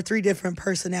truly are three different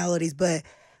personalities, but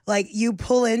like you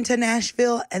pull into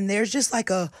Nashville and there's just like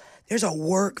there's a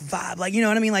work vibe. Like, you know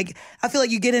what I mean? Like I feel like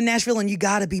you get in Nashville and you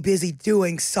got to be busy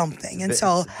doing something. And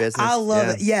so It's business, I love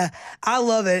yeah. it. Yeah. I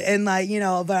love it. And like,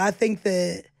 but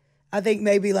I think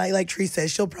maybe like Tree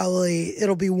says,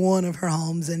 it'll be one of her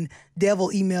homes, and Dev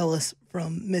will email us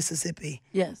from Mississippi.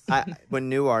 Yes. When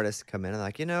new artists come in, I'm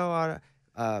like,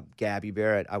 Gabby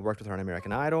Barrett, I worked with her on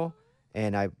American Idol,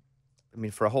 and I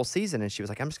mean, for a whole season, and she was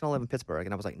like, I'm just going to live in Pittsburgh.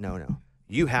 And I was like, no,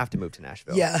 you have to move to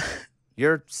Nashville. Yeah.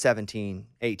 You're 17,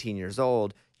 18 years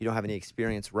old. You don't have any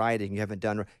experience writing. You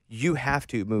have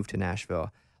to move to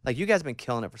Nashville. Like, you guys have been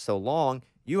killing it for so long.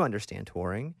 You understand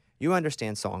touring. You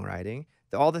understand songwriting.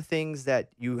 All the things that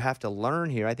you have to learn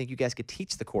here, I think you guys could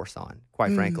teach the course on,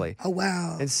 quite frankly. Oh,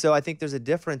 wow. And so I think there's a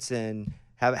difference in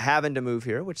having to move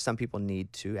here, which some people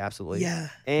need to, absolutely. Yeah.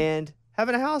 And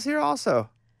having a house here also.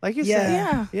 Like you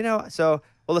Yeah. said.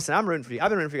 Well, listen, I'm rooting for you. I've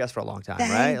been rooting for you guys for a long time,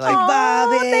 Thank right? you, Like,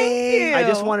 Bobby. thank you. I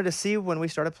just wanted to see when we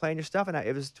started playing your stuff, and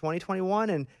it was 2021,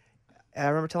 and I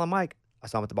remember telling Mike, I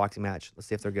saw him at the boxing match. Let's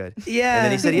see if they're good. Yeah. And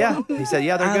then he said, yeah. He said,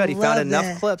 yeah, they're I good. He found love enough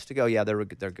that. clips to go, yeah, they're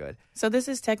good. So this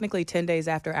is technically 10 days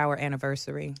after our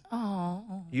anniversary. Oh.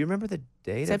 You remember the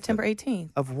date? September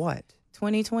 18th, Of what?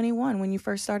 2021, when you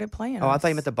first started playing. Oh, I us. thought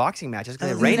you meant the boxing match. I was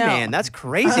going to Oh, Rain no. Man. That's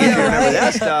crazy if you remember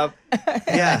that stuff.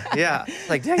 Yeah.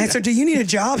 Like, dang. Answer, do you need a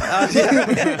job?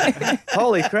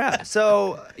 Holy crap.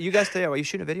 So you guys today, are you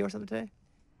shooting a video or something today?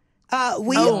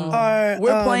 We are.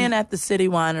 We're playing at the City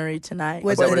Winery tonight.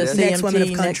 With the For the Next CMT, Women of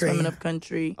Next Country. Women of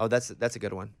Country. Oh, that's a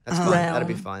good one. That's Uh-huh. fun. Wow. That'll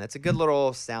be fun. It's a good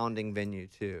little sounding venue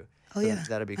too. Oh, So yeah.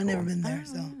 that'd be I've never cool. been there,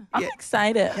 so. I'm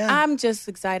excited. Yeah. I'm just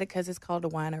excited because it's called a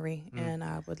winery, and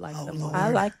I would like them. Lord. I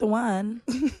like the wine.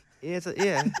 Yeah,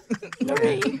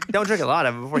 don't drink a lot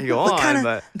of it before you go on.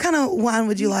 But What kind of wine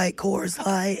would you like, Coors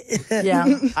Light?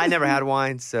 Yeah. I never had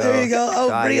wine, so There you go. Oh,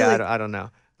 so really? I don't know.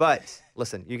 But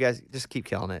listen, you guys just keep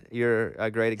killing it. You're a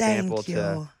great example.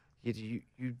 Thank You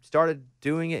started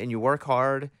doing it, and you work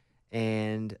hard,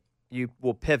 and you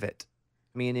will pivot.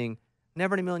 Meaning,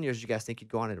 never in a million years did you guys think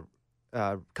you'd go on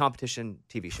a competition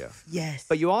TV show. Yes.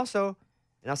 But you also,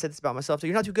 and I'll say this about myself too,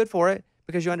 you're not too good for it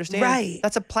because you understand Right.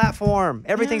 that's a platform.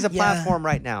 Everything's a Yeah. platform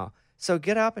right now. So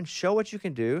get up and show what you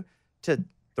can do to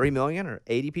 3 million or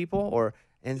 80 people,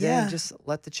 and then Yeah. just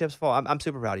let the chips fall. I'm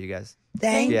super proud of you guys.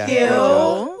 Thank Yeah. you. great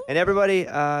job. And everybody,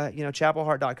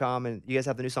 chapelhart.com, and you guys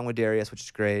have the new song with Darius, which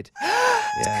is great.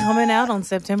 Yeah. Coming out on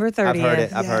September 30th. I've heard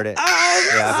it. I've heard it.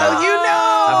 Oh, Yeah, I've so heard it. you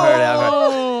know. I've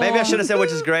heard it. Maybe I should have said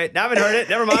which is great. Now I haven't heard it.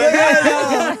 Never mind.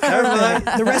 Never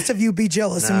mind. The rest of you be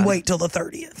jealous and wait till the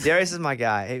 30th. Darius is my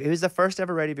guy. He was the first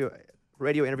ever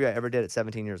radio interview I ever did at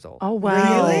 17 years old. Oh,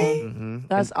 wow. Really? Mm-hmm.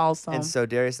 That's awesome. And so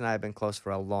Darius and I have been close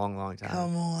for a long, long time.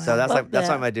 Come on. So that's Love that's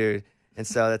that. like my dude. And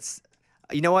so that's,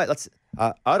 you know what? Let's.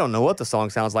 I don't know what the song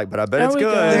sounds like, but I bet There it's we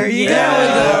good. go. There you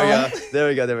Yeah, There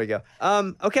we go.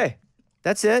 Okay,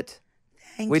 that's it.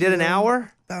 Thank We did you. an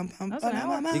hour. Bum, bum, That's an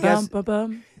hour. bum, You bum. guys,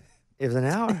 Bum. it was an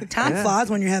hour. Time Yeah. flies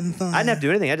when you're having fun. I didn't have to do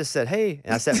anything. I just said, hey,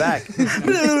 and I sat back.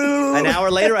 An hour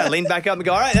later, I leaned back up and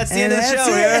go, all right, that's the end of the And show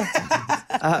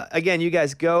that's here. Again, you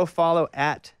guys go follow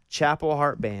at Chapel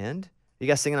Hart Band. You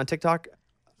guys singing on TikTok?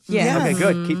 Yeah. Okay,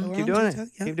 good. Keep We're on doing TikTok,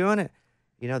 it. yeah. Keep doing it.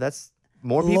 That's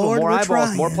more people, Lord, more we're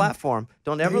eyeballs, more trying. platform.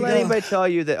 Don't ever you let go. anybody tell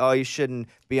you that, you shouldn't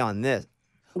be on this.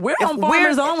 We're If on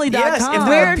farmersonly.com. Yes, if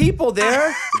there are people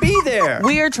there, be there.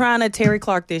 We are trying to Terry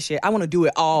Clark this shit. I want to do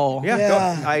it all. Yeah, Yeah.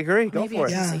 Go, I agree. Go Maybe for I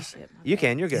it. can Yeah. say shit. You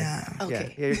can. You're good. Yeah.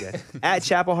 Okay. Yeah, you're good. At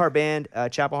Chapel Hart Band,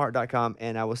 chapelhart.com,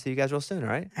 and I will see you guys real soon, all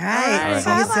right? All right. All right. See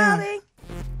you Bye, soon. Bobby.